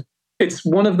 And it's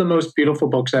one of the most beautiful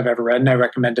books I've ever read, and I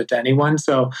recommend it to anyone.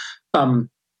 So, and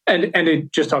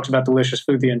it just talks about delicious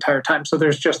food the entire time. So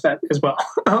there's just that as well.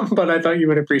 But I thought you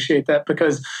would appreciate that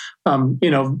because,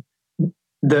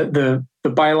 the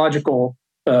biological,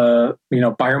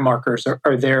 biomarkers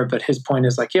are there, but his point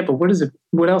is like, yeah, but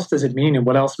what else does it mean? And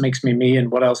what else makes me me?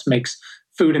 And what else makes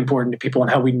food important to people, and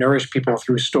how we nourish people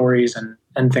through stories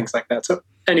and things like that. So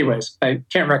anyways, I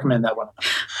can't recommend that one.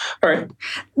 All right.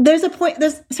 There's a point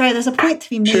to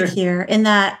be made here, in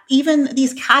that even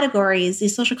these categories,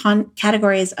 these social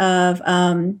categories of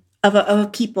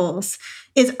peoples,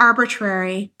 is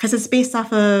arbitrary, because it's based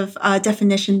off of a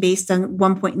definition based on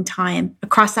one point in time, a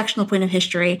cross-sectional point of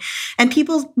history, and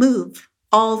people move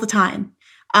all the time.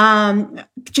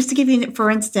 Just to give you, for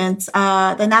instance,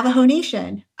 the Navajo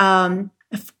Nation,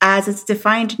 as it's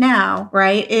defined now,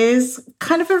 right, is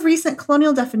kind of a recent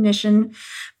colonial definition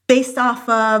based off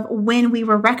of when we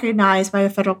were recognized by the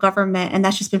federal government. And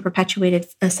that's just been perpetuated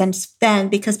since then,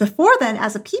 because before then,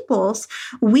 as a peoples,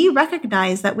 we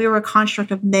recognized that we were a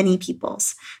construct of many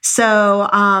peoples.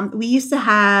 So we used to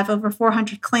have over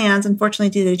 400 clans. Unfortunately,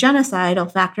 due to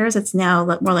genocidal factors, it's now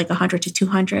more like 100 to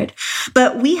 200.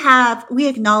 But we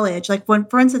acknowledge, like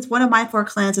for instance, one of my 4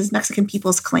 clans is Mexican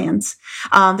people's clans.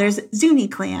 There's Zuni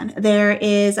clan. There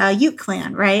is a Ute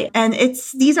clan, right? And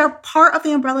these are part of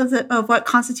the umbrella of what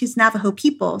constitutes Navajo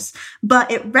peoples, but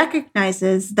it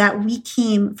recognizes that we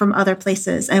came from other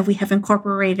places and we have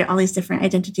incorporated all these different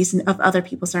identities of other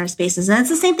peoples in our spaces. And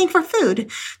it's the same thing for food,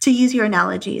 to use your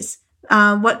analogies.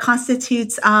 What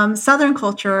constitutes Southern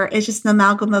culture is just an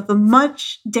amalgam of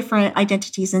much different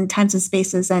identities and times and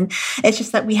spaces. And it's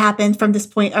just that we happen from this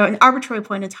point, or an arbitrary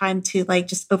point in time, to like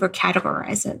just over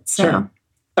categorize it. So sure.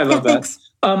 I love that. Thanks.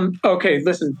 Okay,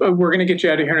 listen, we're going to get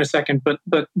you out of here in a second, but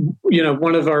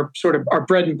one of our our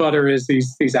bread and butter is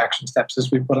these action steps as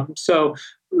we put them. So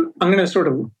I'm going to sort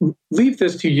of leave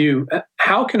this to you.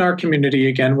 How can our community,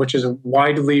 again, which is a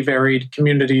widely varied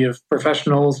community of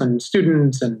professionals and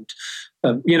students and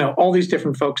all these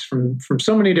different folks from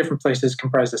so many different places,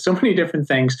 comprised of so many different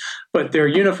things, but they're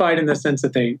unified in the sense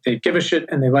that they give a shit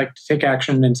and they like to take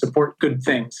action and support good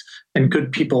things and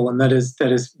good people, and that is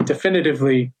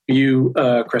definitively you,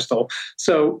 Crystal.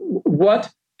 So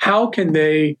how can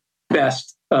they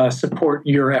best support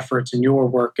your efforts and your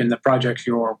work and the projects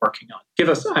you're working on? Give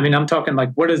us, I'm talking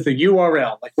like, what is the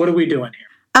URL? Like, what are we doing here?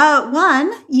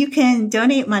 One, you can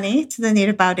donate money to the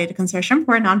Native Biodata Consortium.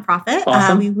 We're a nonprofit.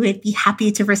 Awesome. We would be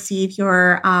happy to receive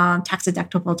your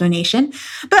tax-deductible donation,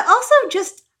 but also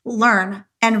just learn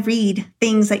and read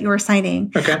things that you're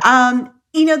signing. Okay.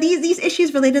 These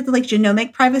issues related to like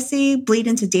genomic privacy bleed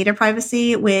into data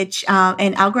privacy, which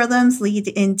and algorithms lead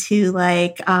into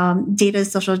like data,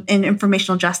 social, and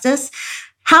informational justice.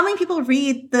 How many people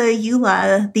read the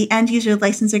EULA, the end user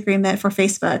license agreement for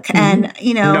Facebook? Mm-hmm.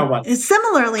 And, no one.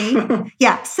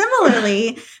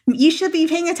 Similarly, you should be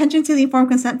paying attention to the informed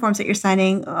consent forms that you're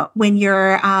signing when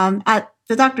you're at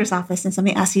the doctor's office and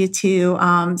somebody asks you to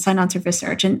sign on to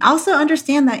research. And also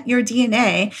understand that your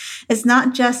DNA is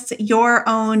not just your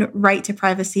own right to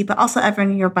privacy, but also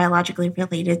everyone you're biologically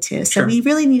related to. So Sure. We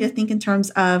really need to think in terms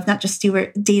of not just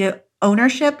data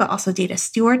ownership, but also data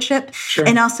stewardship, Sure.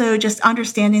 and also just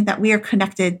understanding that we are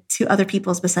connected to other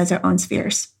peoples besides our own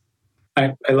spheres.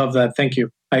 I love that. Thank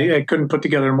you. I couldn't put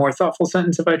together a more thoughtful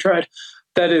sentence if I tried.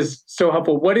 That is so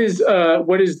helpful. What is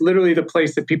literally the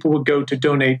place that people would go to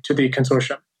donate to the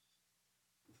consortium?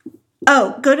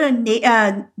 Oh, go to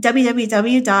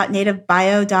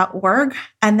www.nativebio.org,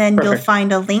 and then Perfect. You'll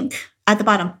find a link at the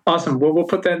bottom. Awesome. Well, we'll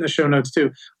put that in the show notes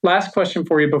too. Last question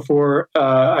for you before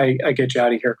I get you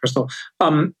out of here, Crystal.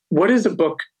 What is a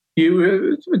book?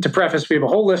 To preface, we have a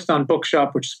whole list on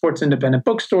Bookshop, which supports independent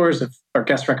bookstores, of our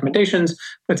guest recommendations.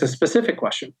 It's a specific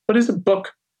question. What is a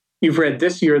book you've read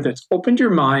this year that's opened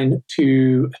your mind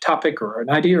to a topic or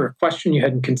an idea or a question you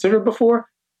hadn't considered before,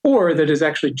 or that has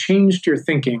actually changed your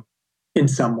thinking in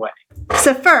some way?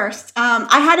 So first,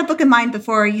 I had a book in mind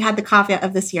before you had the caveat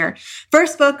of this year.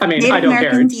 First book, Native I don't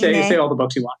American care. DNA. Say all the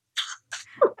books you want.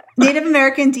 Native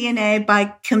American DNA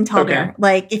by Kim Talder. Okay.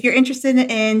 Like, if you're interested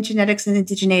in genetics and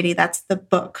indigeneity, that's the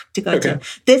book to go to.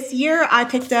 This year, I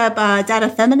picked up Data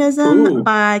Feminism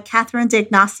by Catherine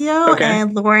D'Ignacio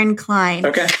and Lauren Klein.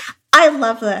 Okay. I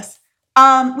love this.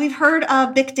 We've heard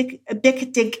of Big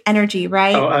Dig Energy,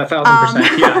 right? Oh,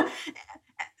 1,000%. Yeah.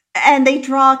 And they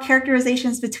draw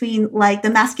characterizations between like the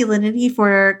masculinity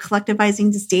for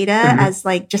collectivizing this data as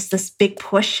like just this big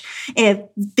push, a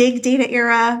big data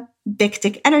era, Big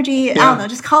Dig Energy. I don't know,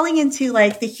 just calling into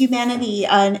like the humanity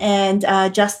and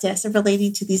justice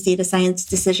relating to these data science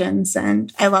decisions.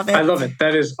 And I love it. I love it.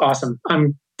 That is awesome.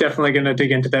 I'm definitely going to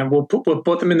dig into them. We'll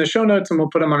put them in the show notes and we'll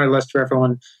put them on our list where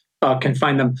everyone can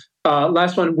find them.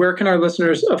 Last one, where can our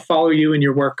listeners follow you and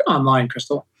your work online,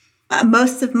 Crystal?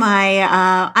 Most of my,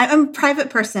 I'm a private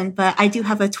person, but I do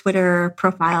have a Twitter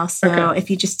profile. So if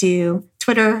you just do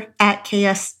Twitter at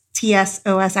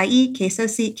KSTSOSIE,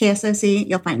 KSOC,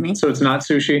 you'll find me. So it's not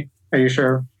sushi? Are you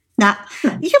sure? Not.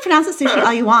 You can pronounce it sushi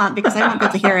all you want because I won't be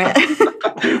able to hear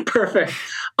it. Perfect.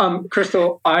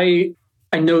 Crystal, I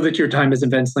know that your time is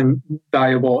immensely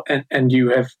valuable and you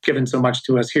have given so much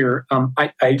to us here.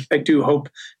 I do hope,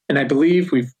 and I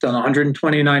believe we've done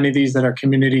 129 of these, that our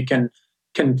community can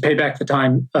pay back the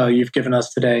time you've given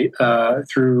us today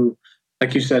through,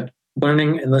 like you said,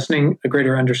 learning and listening, a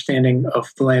greater understanding of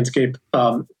the landscape,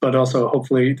 but also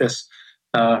hopefully this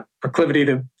proclivity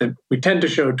that we tend to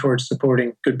show towards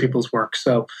supporting good people's work.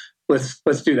 So let's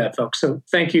do that, folks. So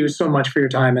thank you so much for your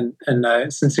time, and I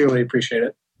sincerely appreciate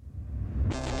it.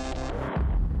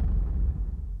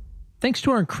 Thanks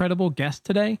to our incredible guest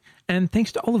today, and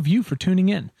thanks to all of you for tuning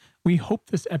in. We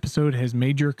hope this episode has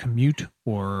made your commute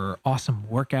or awesome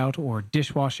workout or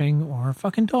dishwashing or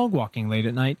fucking dog walking late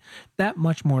at night that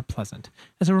much more pleasant.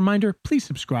 As a reminder, please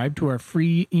subscribe to our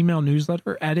free email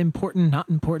newsletter at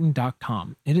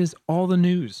importantnotimportant.com. It is all the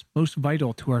news most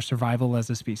vital to our survival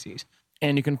as a species.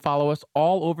 And you can follow us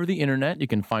all over the internet. You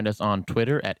can find us on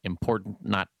Twitter at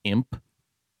importantnotimp.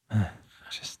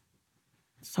 Just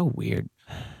so weird.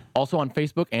 Also on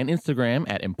Facebook and Instagram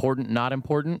at Important Not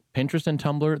Important. Pinterest and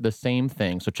Tumblr, the same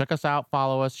thing. So check us out,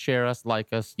 follow us, share us,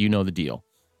 like us. You know the deal.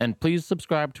 And please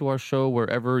subscribe to our show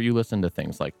wherever you listen to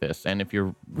things like this. And if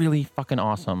you're really fucking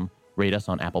awesome, rate us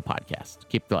on Apple Podcasts.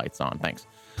 Keep the lights on. Thanks.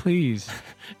 Please.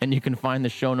 And you can find the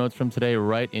show notes from today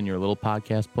right in your little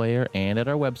podcast player and at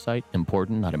our website,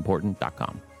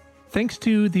 importantnotimportant.com. Thanks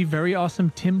to the very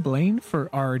awesome Tim Blaine for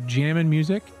our jammin'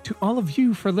 music, to all of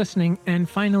you for listening, and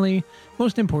finally,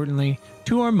 most importantly,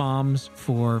 to our moms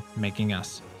for making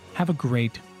us. Have a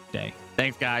great day.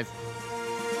 Thanks, guys.